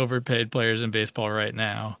most overpaid players in baseball right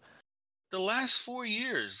now. The last 4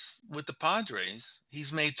 years with the Padres,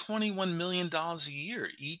 he's made $21 million a year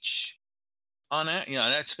each.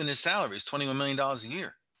 That's been his salary. It's $21 million a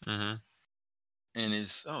year. Mm-hmm. And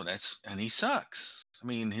he sucks. I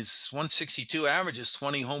mean, his 162 average is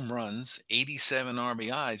 20 home runs, 87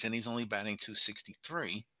 RBIs, and he's only batting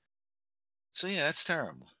 263. So yeah, that's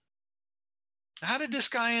terrible. How did this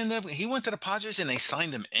guy end up? He went to the Padres and they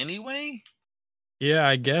signed him anyway? Yeah,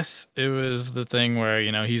 I guess it was the thing where,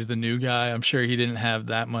 he's the new guy. I'm sure he didn't have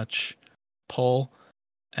that much pull.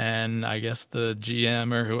 And I guess the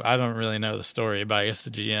GM I don't really know the story, but I guess the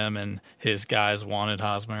GM and his guys wanted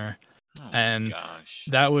Hosmer. Gosh.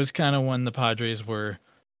 That was kind of when the Padres were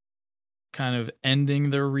kind of ending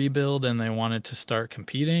their rebuild and they wanted to start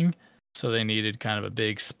competing. So they needed kind of a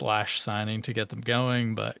big splash signing to get them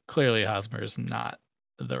going. But clearly Hosmer is not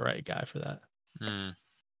the right guy for that. Mm.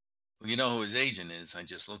 Well, you know who his agent is? I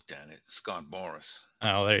just looked at it. Scott Boras.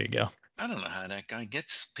 Oh, there you go. I don't know how that guy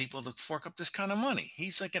gets people to fork up this kind of money.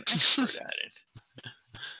 He's like an expert at it.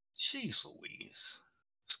 Jeez Louise.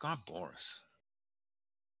 Scott Boras.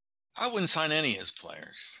 I wouldn't sign any of his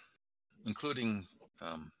players, including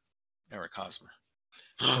Eric Hosmer.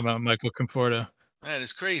 What about Michael Conforto? That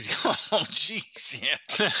is crazy. Oh, jeez. Yeah.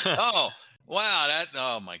 Oh, wow.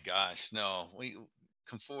 Oh, my gosh. No.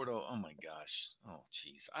 Conforto. Oh, my gosh. Oh,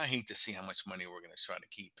 jeez. I hate to see how much money we're going to try to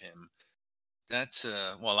keep him. That's,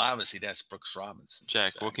 obviously, that's Brooks Robinson. Jack,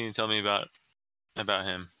 exactly. What can you tell me about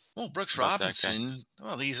him? Well, Brooks Robinson,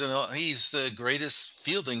 he's the greatest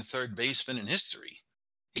fielding third baseman in history.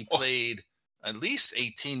 He played at least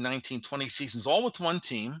 18, 19, 20 seasons, all with one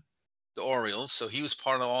team, the Orioles. So he was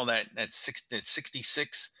part of all that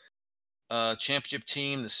 66 championship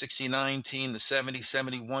team, the 69 team, the 70,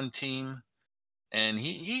 71 team. And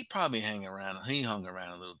he probably hung around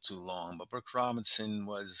a little too long. But Brooks Robinson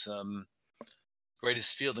was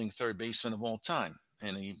greatest fielding third baseman of all time.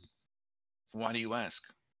 And why do you ask?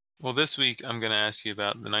 Well, this week I'm going to ask you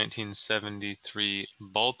about the 1973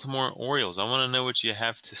 Baltimore Orioles. I want to know what you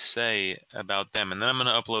have to say about them, and then I'm going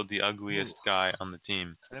to upload the ugliest guy on the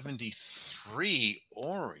team. 73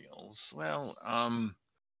 Orioles. Well, I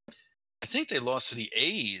think they lost to the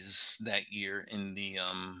A's that year in the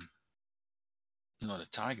the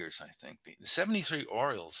Tigers. I think the 73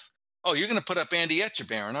 Orioles. Oh, you're going to put up Andy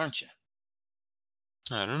Etchebarren, aren't you?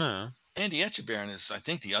 I don't know. Andy Etchebarren is, I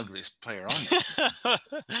think, the ugliest player on there.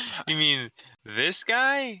 You mean this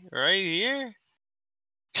guy right here?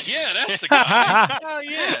 Yeah, that's the guy. Oh,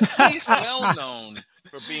 yeah. He's well known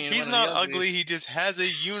for being He's one of not the ugly. ugliest. He just has a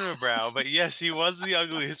unibrow. But yes, he was the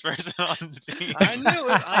ugliest person on the team. I knew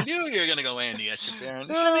it. I knew you were going to go Andy Etchebarren.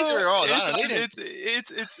 73 Orioles.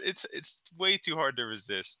 It's way too hard to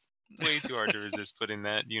resist. Way too hard to resist putting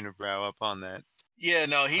that unibrow up on that. Yeah,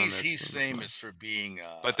 no, he's famous for being.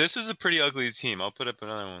 But this was a pretty ugly team. I'll put up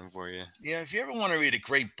another one for you. Yeah, if you ever want to read a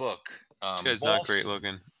great book, This guy's not great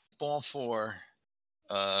looking. Ball 4.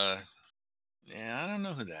 Yeah, I don't know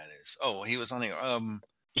who that is. Oh, he was on the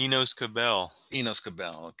Enos Cabell. Enos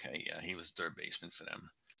Cabell. Okay, yeah, he was third baseman for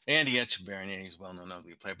them. Andy Etchebarren, yeah, he's a well-known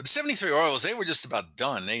ugly player. But the 73 Orioles, they were just about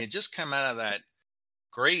done. They had just come out of that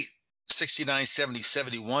great 69, 70,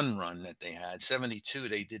 71 run that they had. 72,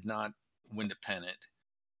 they did not win the pennant.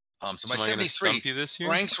 So by 73, this year?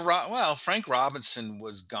 Frank Robinson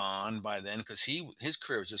was gone by then because his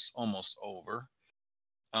career was just almost over.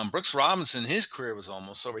 Brooks Robinson, his career was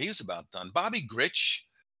almost over. He was about done. Bobby Grich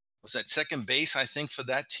was at second base, I think, for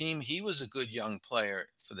that team. He was a good young player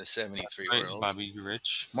for the 73 Orioles. Bobby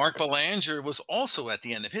Grich. Mark Belanger was also at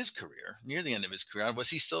the end of his career, near the end of his career.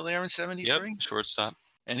 Was he still there in 73? Yep, shortstop.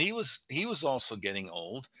 And he was also getting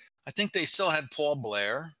old. I think they still had Paul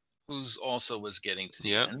Blair, who's also was getting to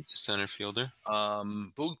the end. Center fielder.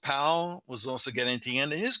 Boog Powell was also getting to the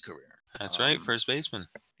end of his career. That's right, first baseman.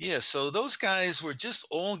 Yeah, so those guys were just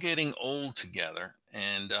all getting old together.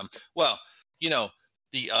 And,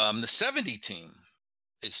 the 70 team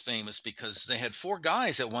is famous because they had 4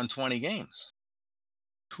 guys that won 20 games.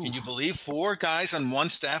 Can you believe 4 guys on one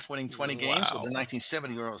staff winning 20 games? Well, the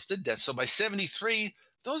 1970 Orioles did that. So by 73,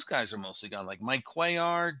 those guys are mostly gone, like Mike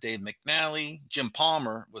Cuellar, Dave McNally, Jim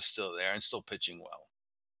Palmer was still there and still pitching well.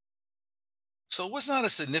 So it was not a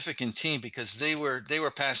significant team because they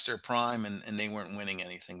were past their prime and they weren't winning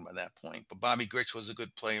anything by that point. But Bobby Grich was a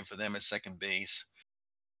good player for them at second base.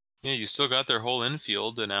 Yeah, you still got their whole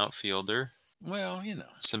infield, an outfielder. Well,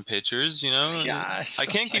 some pitchers, Yeah, I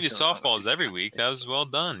can't give you softballs every week. That was well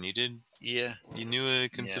done. You did. Yeah. You knew a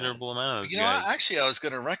considerable amount of those guys. I was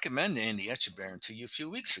going to recommend Andy Etchebarren to you a few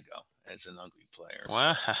weeks ago as an ugly player.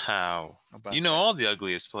 Wow. You know all the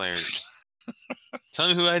ugliest players. Tell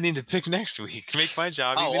me who I need to pick next week. Make my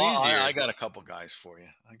job even easier. I got a couple guys for you.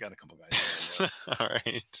 All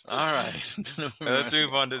right. Let's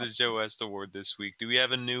move on to the Joe West Award this week. Do we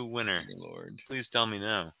have a new winner? Lord. Please tell me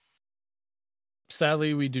now.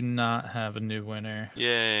 Sadly, we do not have a new winner.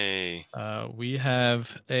 Yay. We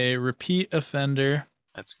have a repeat offender.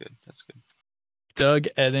 That's good. Doug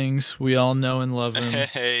Eddings. We all know and love him.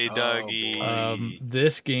 Hey, Dougie.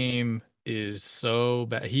 This game is so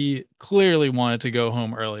bad. He clearly wanted to go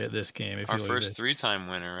home early at this game. Our first 3-time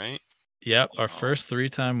winner, right? Yep, our first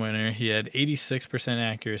 3-time winner. He had 86%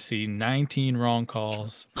 accuracy, 19 wrong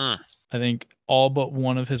calls. I think all but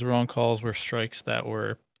one of his wrong calls were strikes that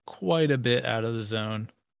were quite a bit out of the zone.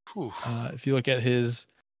 If you look at his,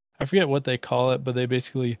 I forget what they call it, but they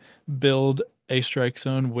basically build a strike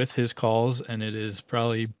zone with his calls, and it is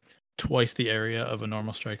probably twice the area of a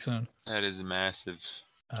normal strike zone. That is massive.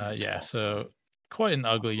 So quite an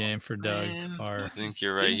ugly game for Doug. I think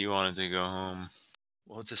you're right. He wanted to go home.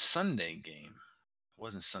 Well, it's a Sunday game. It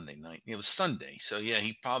wasn't Sunday night. It was Sunday. So, yeah,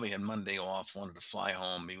 he probably had Monday off, wanted to fly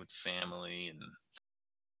home, be with the family, and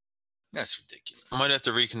that's ridiculous. I might have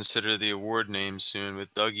to reconsider the award name soon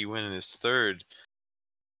with Dougie winning his 3rd.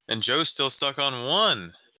 And Joe's still stuck on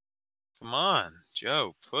 1. Come on,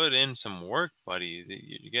 Joe. Put in some work, buddy.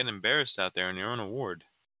 You're getting embarrassed out there in your own award.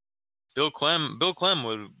 Bill Clem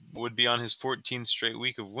would be on his 14th straight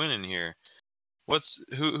week of winning here.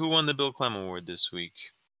 Who won the Bill Clem Award this week?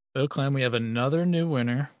 Bill Clem, we have another new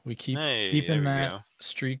winner. We keeping that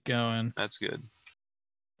streak going. That's good.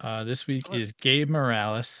 This week is Gabe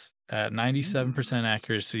Morales at 97%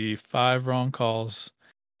 accuracy, 5 wrong calls.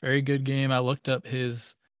 Very good game. I looked up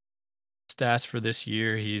his stats for this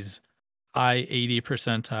year. He's high 80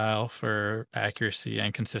 percentile for accuracy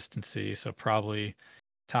and consistency, so probably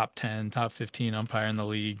top 10, top 15 umpire in the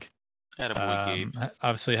league.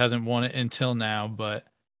 Obviously hasn't won it until now, but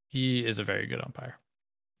he is a very good umpire.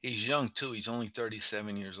 He's young too. He's only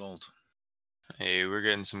 37 years old. Hey, we're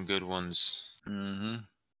getting some good ones. Mm-hmm.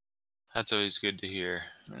 That's always good to hear.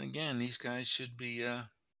 And again, these guys should be.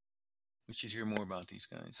 We should hear more about these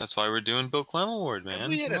guys. That's why we're doing Bill Clem Award, man. Have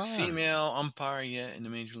we had Come a on. female umpire yet in the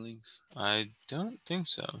major leagues? I don't think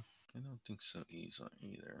so. I don't think so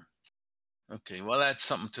either. Okay, well, that's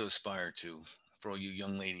something to aspire to for all you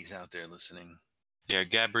young ladies out there listening. Yeah,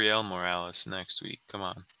 Gabrielle Morales next week. Come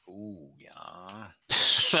on. Ooh, yeah.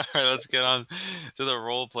 All right, let's get on to the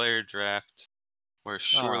role player draft, where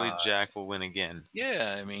surely Jack will win again.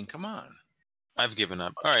 Yeah, I mean, come on. I've given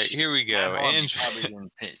up. All right, here we go. Matt Harvey Andrew, probably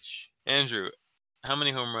didn't pitch. Andrew, how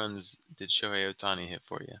many home runs did Shohei Ohtani hit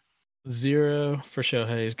for you? 0 for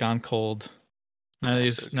Shohei. He's gone cold. Now that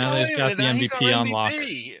he's okay. now that he's got the MVP on lock.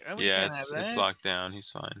 Yeah, it's locked down. He's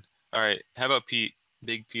fine. All right, how about Pete?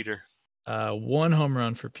 Big Peter. 1 home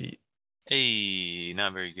run for Pete. Hey,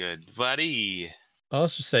 not very good. Vladdy. I'll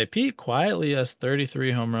just say Pete quietly has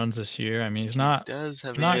 33 home runs this year. I mean, he's not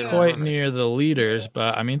quite near the leaders,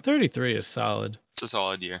 but I mean, 33 is solid. It's a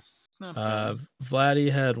solid year.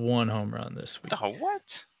 Vladdy had 1 home run this week. Oh,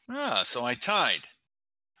 what? So I tied.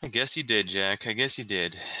 I guess you did, Jack. I guess you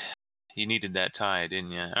did. You needed that tie,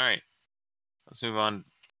 didn't you? All right. Let's move on.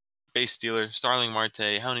 Base stealer, Starling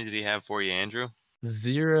Marte. How many did he have for you, Andrew?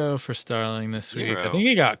 0 for Starling this week. I think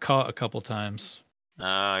he got caught a couple times.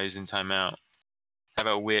 He's in timeout. How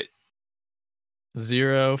about Witt?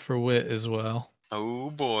 0 for Witt as well. Oh,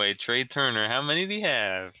 boy. Trey Turner. How many did he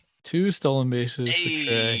have? 2 stolen bases for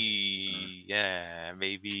Trey. Yeah,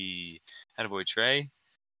 baby. Attaboy, Trey.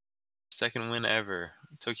 Second win ever.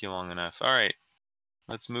 It took you long enough. All right.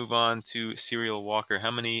 Let's move on to Serial Walker.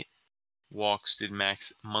 How many walks did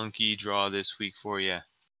Max Monkey draw this week for you?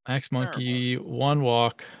 Max Monkey, 1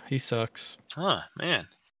 walk. He sucks. Huh, man.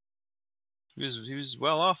 He was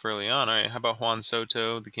well off early on. All right, how about Juan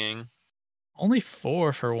Soto, the king? Only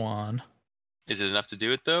 4 for Juan. Is it enough to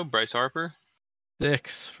do it, though? Bryce Harper?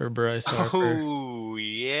 6 for Bryce Harper. Oh,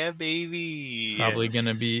 yeah, baby. Probably going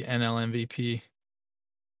to be NL MVP.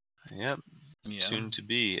 Yep. Yeah. Soon to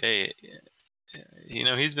be. Hey,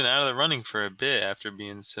 he's been out of the running for a bit after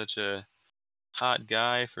being such a hot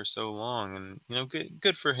guy for so long, and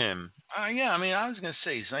good for him. Yeah, I mean, I was gonna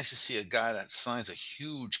say it's nice to see a guy that signs a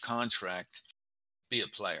huge contract be a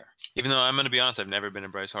player. Even though I'm gonna be honest, I've never been a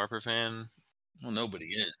Bryce Harper fan. Well, nobody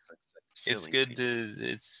is. It's good to.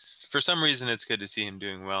 It's for some reason it's good to see him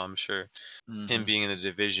doing well. I'm sure him being in the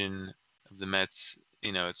division of the Mets,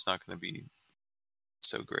 it's not going to be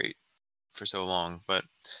so great for so long, but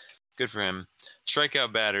good for him.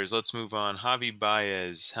 Strikeout batters. Let's move on. Javi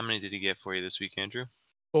Baez. How many did he get for you this week, Andrew?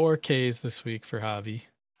 4 Ks this week for Javi.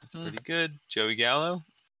 That's pretty good. Joey Gallo?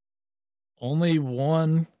 Only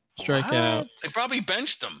 1 strikeout. What? They probably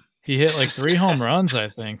benched him. He hit like 3 home runs, I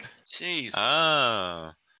think. Jeez.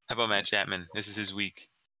 Oh. How about Matt Chapman? This is his week.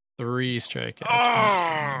 3 strikeouts.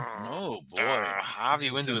 Oh boy.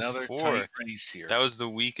 Javi wins with 4. That was the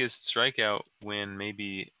weakest strikeout win,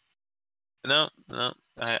 maybe. No.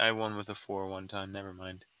 I won with a 4 one time. Never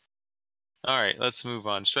mind. All right, let's move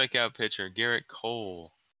on. Strikeout pitcher, Garrett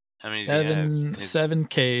Cole. How many did he have? 7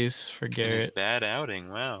 Ks for Garrett. His bad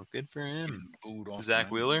outing. Wow, good for him.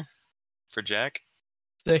 Zach Wheeler for Jack.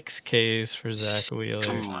 6 Ks for Zach Wheeler.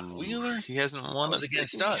 Come on, Wheeler. He hasn't won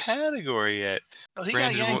against us category yet. Oh, he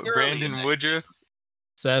got Brandon Woodruff.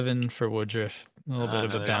 7 for Woodruff. A little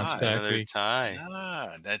bit of a bounce back week. Tie.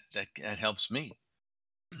 That helps me.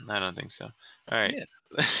 I don't think so. All right. Yeah.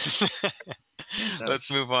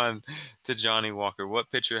 Let's move on to Johnny Walker. What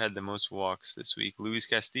pitcher had the most walks this week? Luis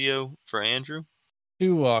Castillo for Andrew?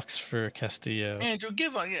 2 walks for Castillo. Andrew,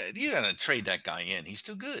 you gotta trade that guy in. He's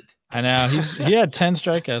too good. I know. He had 10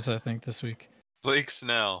 strikeouts, I think, this week. Blake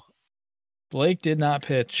Snell. Blake did not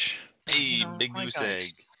pitch. Hey, big goose egg.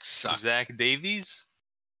 Zach Davies?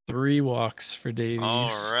 3 walks for Davies. All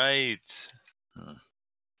right.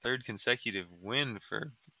 3rd consecutive win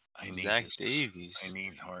for Zach Davies. I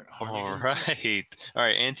need heart. All right. All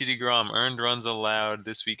right. Antti DeGrom, earned runs allowed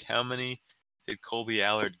this week. How many did Colby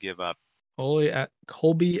Allard give up?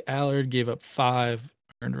 Colby Allard gave up 5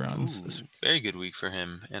 earned runs this week. Very good week for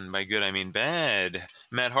him. And by good, I mean bad.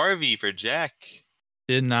 Matt Harvey for Jack.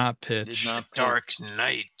 Did not pitch. Dark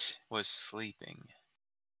Knight was sleeping.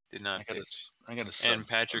 Did not pitch. And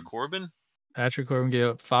Patrick Corbin? Patrick Corbin gave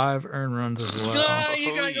up 5 earned runs as well.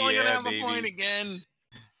 You're going to have a point again.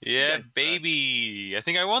 Yeah, baby. I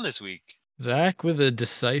think I won this week. Zach with a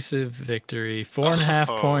decisive victory.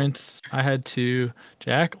 4.5 points. I had 2.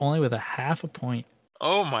 Jack only with a 0.5 point.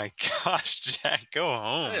 Oh my gosh, Jack. Go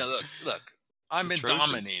home. Yeah, look. I've been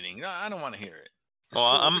dominating. I don't want to hear it.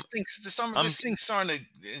 Well, This thing's starting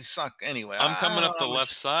to suck anyway. I'm I coming don't up know the how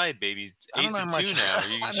left much. side, baby. It's I don't know how 8-2 much. now.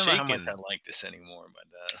 You're I don't know how much shaking. I like this anymore, but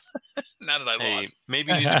now that I Hey, lost,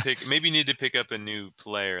 maybe you need to pick up a new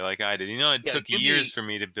player like I did. You know, it yeah, took years for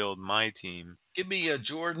me to build my team. give me a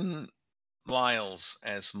Jordan Lyles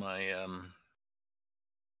as my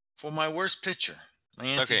for my worst pitcher, my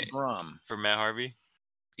Okay, anti-Degrom. for Matt Harvey.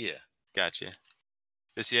 Yeah. Gotcha.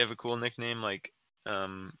 Does he have a cool nickname like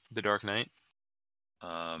the Dark Knight?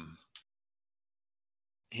 Um,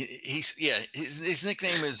 his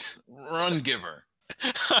nickname is Run Giver.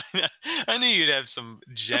 I knew you'd have some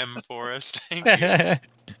gem for us. Thank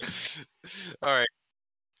you. All right.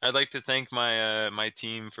 I'd like to thank my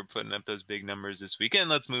team for putting up those big numbers this weekend.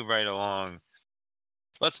 Let's move right along.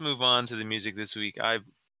 Let's move on to the music this week.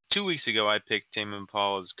 2 weeks ago I picked Tame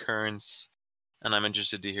Impala's Currents, and I'm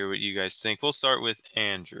interested to hear what you guys think. We'll start with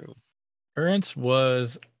Andrew. Currents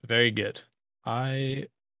was very good. I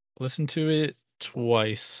listened to it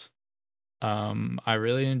twice. I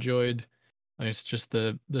really enjoyed. It's just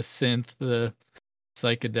the synth, the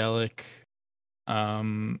psychedelic.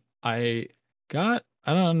 I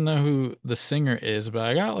don't know who the singer is, but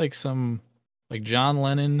I got like some like John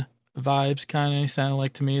Lennon vibes kind of sounded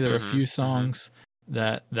like to me. There were a few songs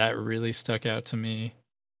that really stuck out to me.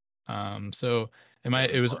 So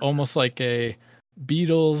it was almost like a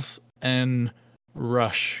Beatles and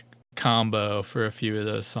Rush combo for a few of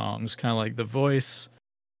those songs. Kind of like the voice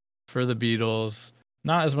for the Beatles,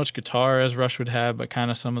 not as much guitar as Rush would have, but kind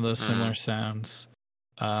of some of those similar sounds.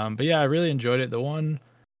 But yeah, I really enjoyed it. The one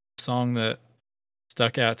song that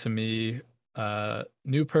stuck out to me,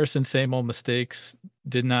 New Person, Same Old Mistakes.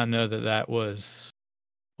 Did not know that was,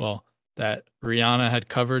 well, that Rihanna had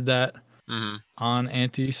covered that on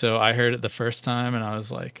Anti. So I heard it the first time and I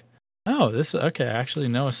was like, oh, okay, I actually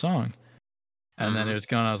know a song. And then it was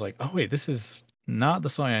going, I was like, oh, wait, this is not the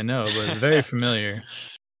song I know, but it's very familiar.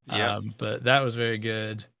 Yeah. But that was very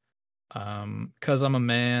good. 'Cause I'm a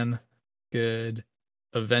Man, good.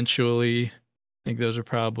 Eventually, I think those are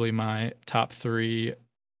probably my top 3.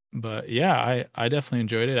 But yeah, I definitely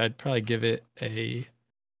enjoyed it. I'd probably give it a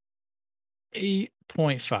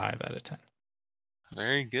 8.5 out of 10.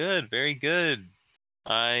 Very good. Very good.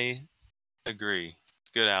 I agree. It's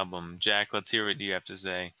a good album. Jack, let's hear what you have to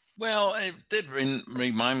say. Well, it did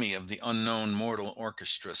remind me of the Unknown Mortal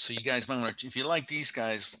Orchestra. So you guys might want to, if you like these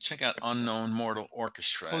guys, check out Unknown Mortal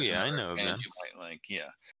Orchestra. Oh as yeah, I another know of band them. you might like.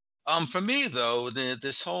 Yeah. For me though,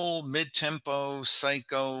 this whole mid-tempo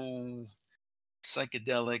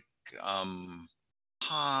psychedelic,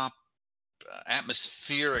 pop,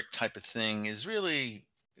 atmospheric type of thing is really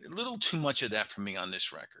a little too much of that for me on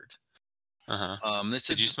this record.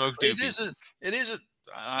 Did you smoke doobies? It is a.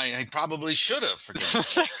 I probably should have, for goodness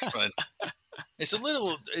sakes, but it's a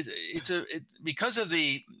little. Because of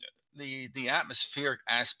the atmospheric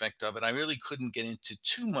aspect of it. I really couldn't get into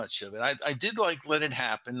too much of it. I did like Let It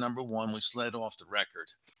Happen, number one, which led off the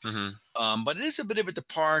record. But it is a bit of a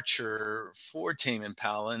departure for Tame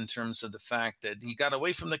Impala in terms of the fact that he got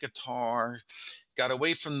away from the guitar, got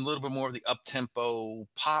away from a little bit more of the up-tempo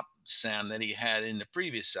pop sound that he had in the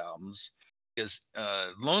previous albums. Because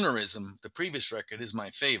Lonerism, the previous record, is my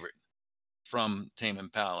favorite from Tame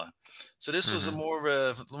Impala. So this was a more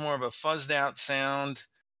of a fuzzed out sound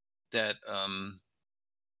that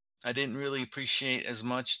I didn't really appreciate as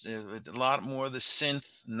much. A lot more of the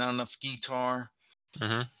synth, not enough guitar.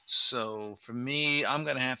 So for me, I'm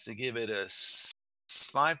gonna have to give it a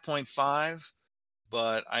 5.5,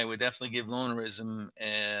 but I would definitely give Lonerism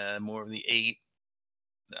more of the 8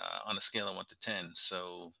 on a scale of 1 to 10.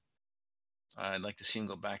 So I'd like to see him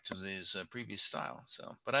go back to his previous style.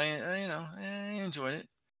 So, but I enjoyed it.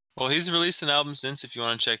 Well, he's released an album since. If you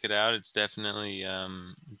want to check it out, it's definitely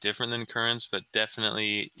different than Currents, but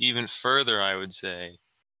definitely even further, I would say,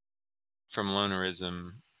 from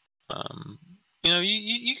Lonerism.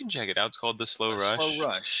 You can check it out. It's called The Slow Rush. Slow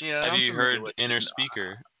Rush. Yeah. Have you heard Inner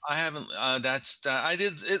Speaker? I haven't. I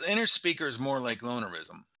did. Inner Speaker is more like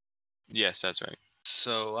Lonerism. Yes, that's right.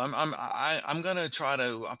 So I'm gonna try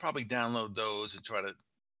to. I'll probably download those and try to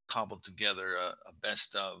cobble together a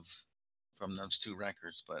best of from those 2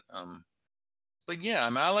 records. But yeah, I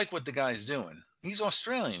mean, I like what the guy's doing. He's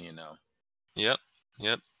Australian, you know. Yep.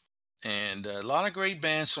 And a lot of great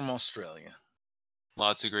bands from Australia.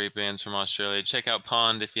 Lots of great bands from Australia. Check out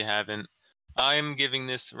Pond if you haven't. I'm giving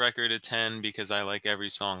this record a 10 because I like every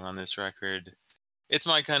song on this record. It's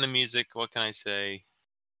my kind of music. What can I say?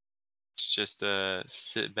 It's just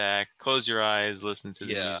sit back, close your eyes, listen to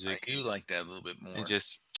the music. I do like that a little bit more. And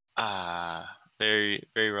just Very,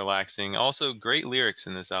 very relaxing. Also, great lyrics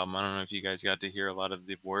in this album. I don't know if you guys got to hear a lot of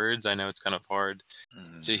the words. I know it's kind of hard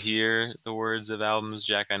to hear the words of albums.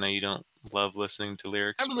 Jack, I know you don't love listening to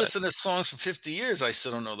lyrics. I've been listening to songs for 50 years. I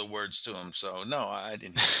still don't know the words to them. So, no, I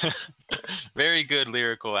didn't. Very good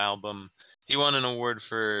lyrical album. He won an award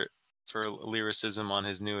for lyricism on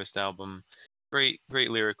his newest album. Great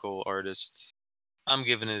lyrical artist. I'm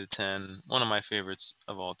giving it a 10. One of my favorites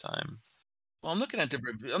of all time. Well, I'm looking at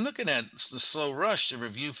the Slow Rush, the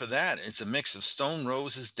review for that. It's a mix of Stone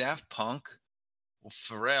Roses, Daft Punk,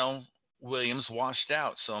 Pharrell Williams, Washed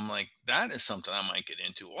Out. So I'm like, that is something I might get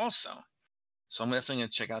into also. So I'm definitely gonna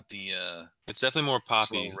check out the It's definitely more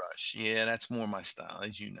poppy. Slow Rush. Yeah, that's more my style,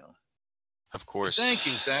 as you know. Of course. Thank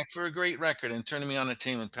you, Zach, for a great record and turning me on to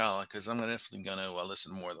Tame Impala, because I'm definitely gonna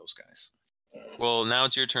listen to more of those guys. Well, now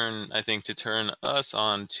it's your turn, I think, to turn us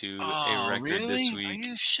on to a record really? this Are week.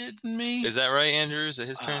 you shitting me? Is that right, Andrew? Is it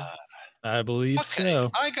his turn? I believe Okay,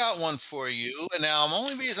 so. I got one for you. And now, the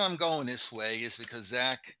only reason I'm going this way is because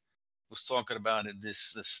Zach was talking about it,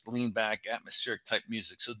 this lean back, atmospheric type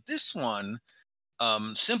music. So this one,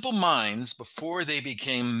 Simple Minds, before they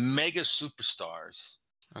became mega superstars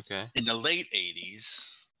Okay. in the late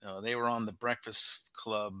 80s, they were on the Breakfast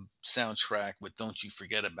Club soundtrack with Don't You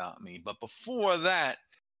Forget About Me. But before that,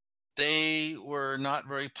 they were not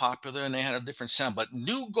very popular and they had a different sound. But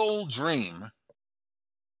New Gold Dream,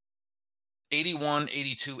 81,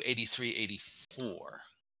 82, 83, 84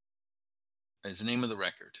 is the name of the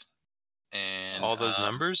record. And all those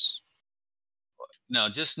numbers? No,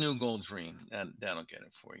 just New Gold Dream. That'll get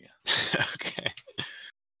it for you. Okay.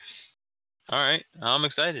 All right. I'm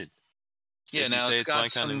excited. Yeah, now it's got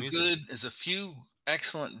some good, there's a few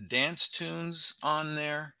excellent dance tunes on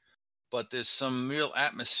there, but there's some real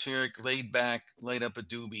atmospheric, laid back, laid up a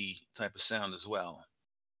doobie type of sound as well.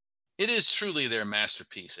 It is truly their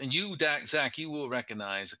masterpiece. And you, Zach, you will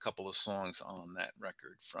recognize a couple of songs on that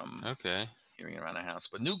record from hearing around the house.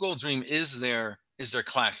 But New Gold Dream is their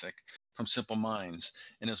classic from Simple Minds.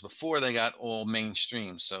 And it was before they got all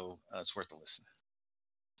mainstream. So it's worth a listen.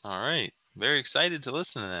 All right. Very excited to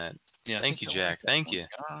listen to that. Yeah, thank you, Jack. Thank you.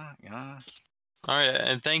 Yeah. All right.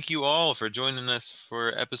 And thank you all for joining us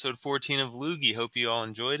for episode 14 of Loogie. Hope you all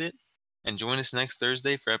enjoyed it. And join us next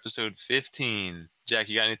Thursday for episode 15. Jack,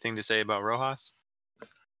 you got anything to say about Rojas?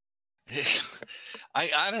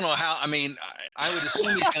 I don't know how. I mean, I would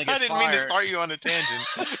assume he's going to get fired. I didn't mean to start you on a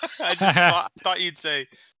tangent. I just thought you'd say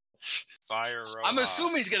fire Rojas. I'm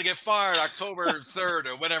assuming he's going to get fired October 3rd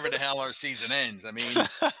or whatever the hell our season ends. I mean,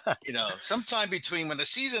 sometime between when the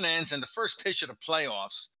season ends and the first pitch of the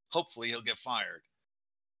playoffs, hopefully he'll get fired.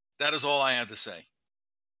 That is all I have to say.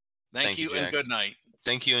 Thank you and good night.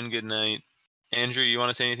 Thank you and good night. Andrew, you want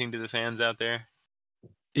to say anything to the fans out there?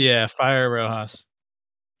 Yeah, fire Rojas.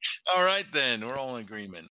 All right, then. We're all in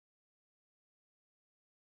agreement.